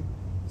sọ̀rọ̀ pé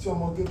tí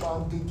ọmọge bá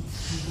ń gé gidi,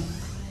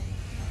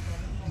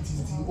 it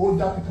is the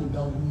older people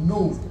that will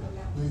know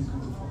where it's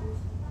going to fall.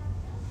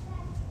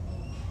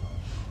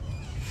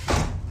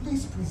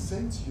 Please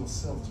present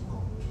yourself to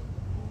God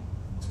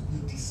to be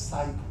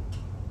discipled.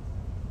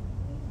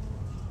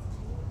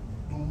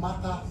 No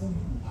matter who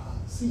you are.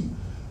 See,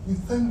 we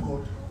thank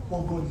God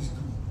what God is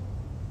doing.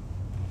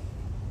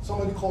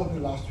 Somebody called me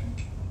last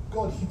week.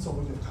 God hit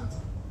somebody with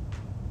cancer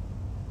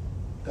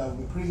that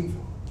we're praying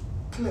for.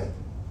 Clear.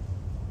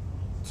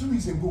 2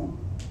 weeks ago,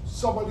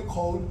 somebody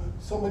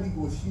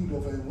was healed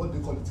of what they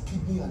call it,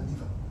 kidney and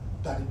liver,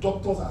 that the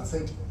doctors have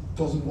said it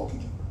doesn't work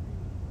again.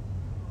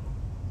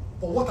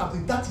 But what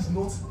happened? That is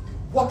not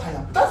what I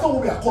am. That's not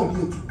what we are called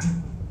here to do.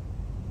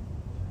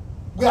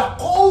 We are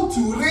called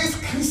to raise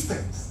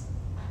Christians.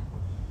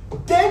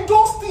 Then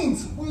those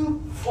things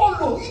will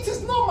follow. It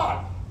is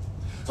normal.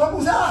 Some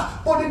people say,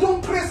 but they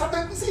don't pray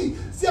certain. See,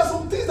 there are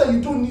some things that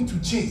you don't need to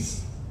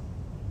chase.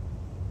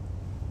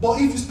 But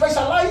if you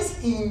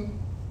specialize in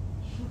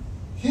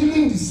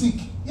healing the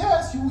sick,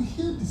 yes, you will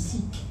heal the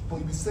sick, but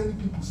you'll be sending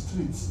people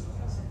straight.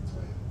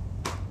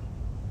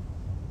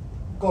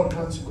 God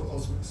grants you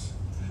God's grace.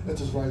 Let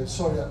us write.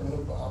 Sorry, I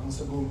must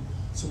have gone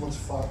so much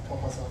far.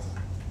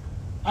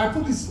 I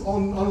put this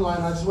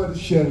online. I just want to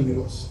share it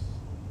with us.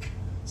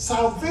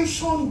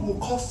 Salvation will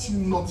cost you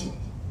nothing,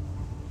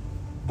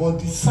 but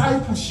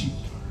discipleship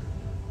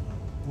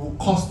will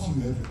cost you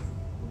everything.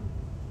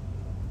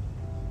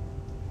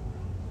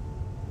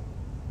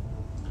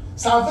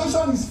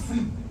 Salvation is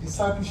free.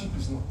 Discipleship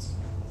is not.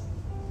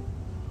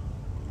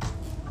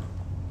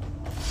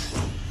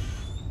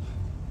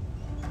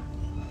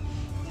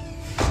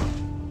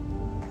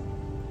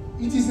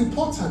 It is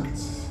important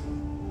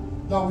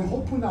that we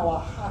open our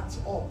hearts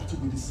up to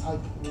be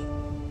discipled.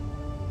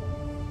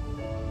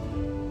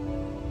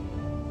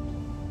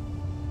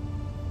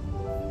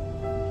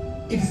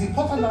 It is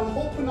important that we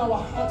open our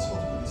hearts up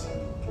to be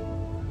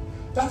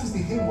discipled. That is the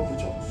aim of the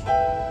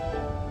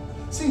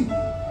church. See,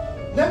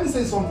 let me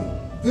say something.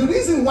 The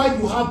reason why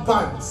you have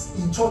bands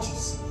in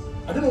churches,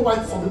 I don't know why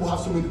some people have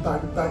so many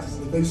bands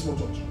in a very small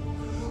church,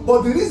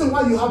 but the reason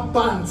why you have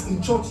bands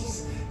in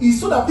churches is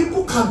so that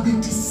people can be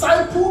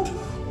discipled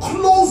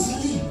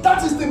closely.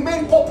 That is the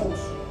main purpose.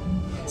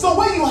 So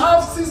when you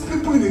have 6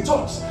 people in a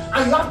church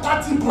and you have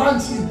 30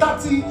 branches,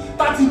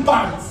 30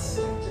 bands,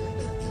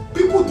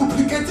 people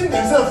duplicating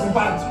themselves in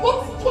bands,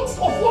 what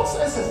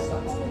essence is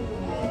that?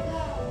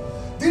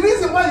 The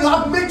reason why you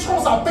have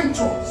matrons and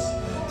patrons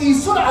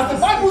is so that, as the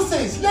Bible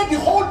says, let the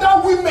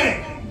older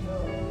women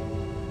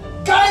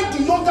guide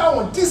the younger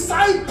one,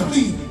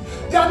 discipling.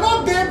 They are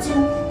not there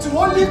to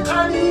only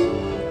carry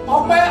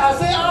up and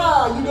say,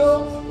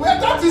 well,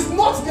 that is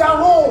not their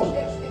role.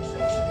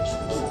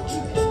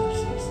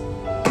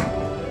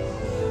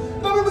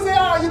 Some people say,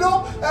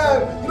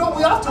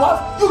 we have to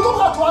have, you don't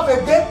have to have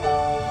a bed.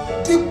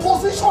 The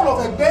position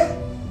of a bed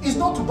is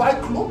not to buy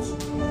clothes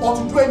or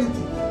to do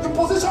anything. The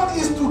position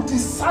is to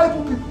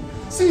disciple people.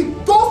 See,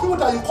 those people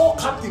that you call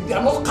captains, they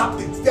are not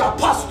captains, they are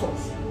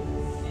pastors.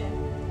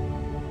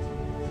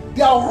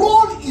 Their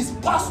role is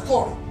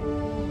pastoral.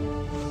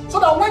 So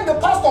that when the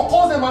pastor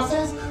calls them and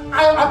says,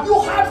 have you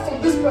heard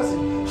from this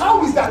person?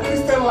 How is their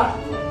Christian life?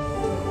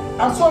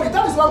 I'm sorry,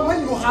 that is why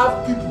when you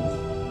have people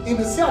in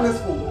the CNS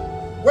fold,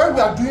 when we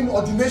are doing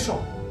ordination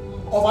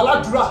of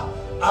Aladura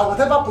or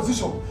whatever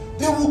position,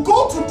 they will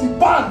go to the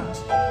band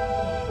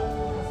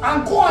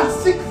and go and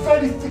seek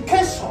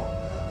verification.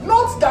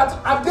 Not that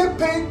have they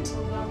paid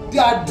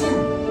their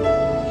due.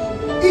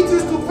 It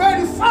is to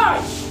verify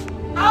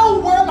how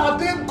well have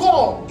they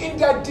gone in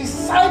their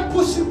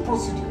discipleship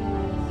procedure.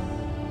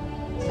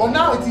 But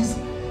now it is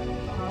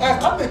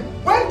Captain,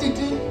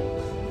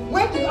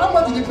 how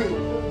much did he pay?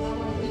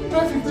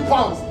 pay 50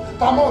 pounds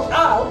per month.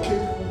 Okay.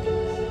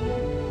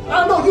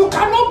 No, you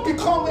cannot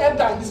become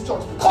elder in this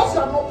church because you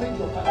are not paying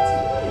your tithe.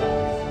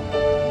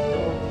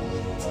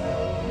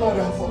 God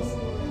help us.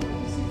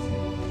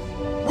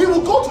 We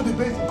will go to the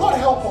basic. God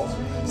help us.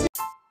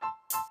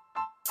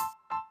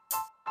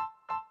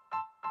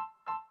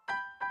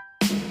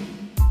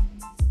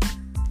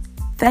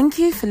 Thank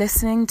you for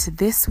listening to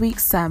this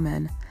week's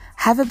sermon.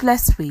 Have a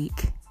blessed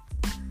week.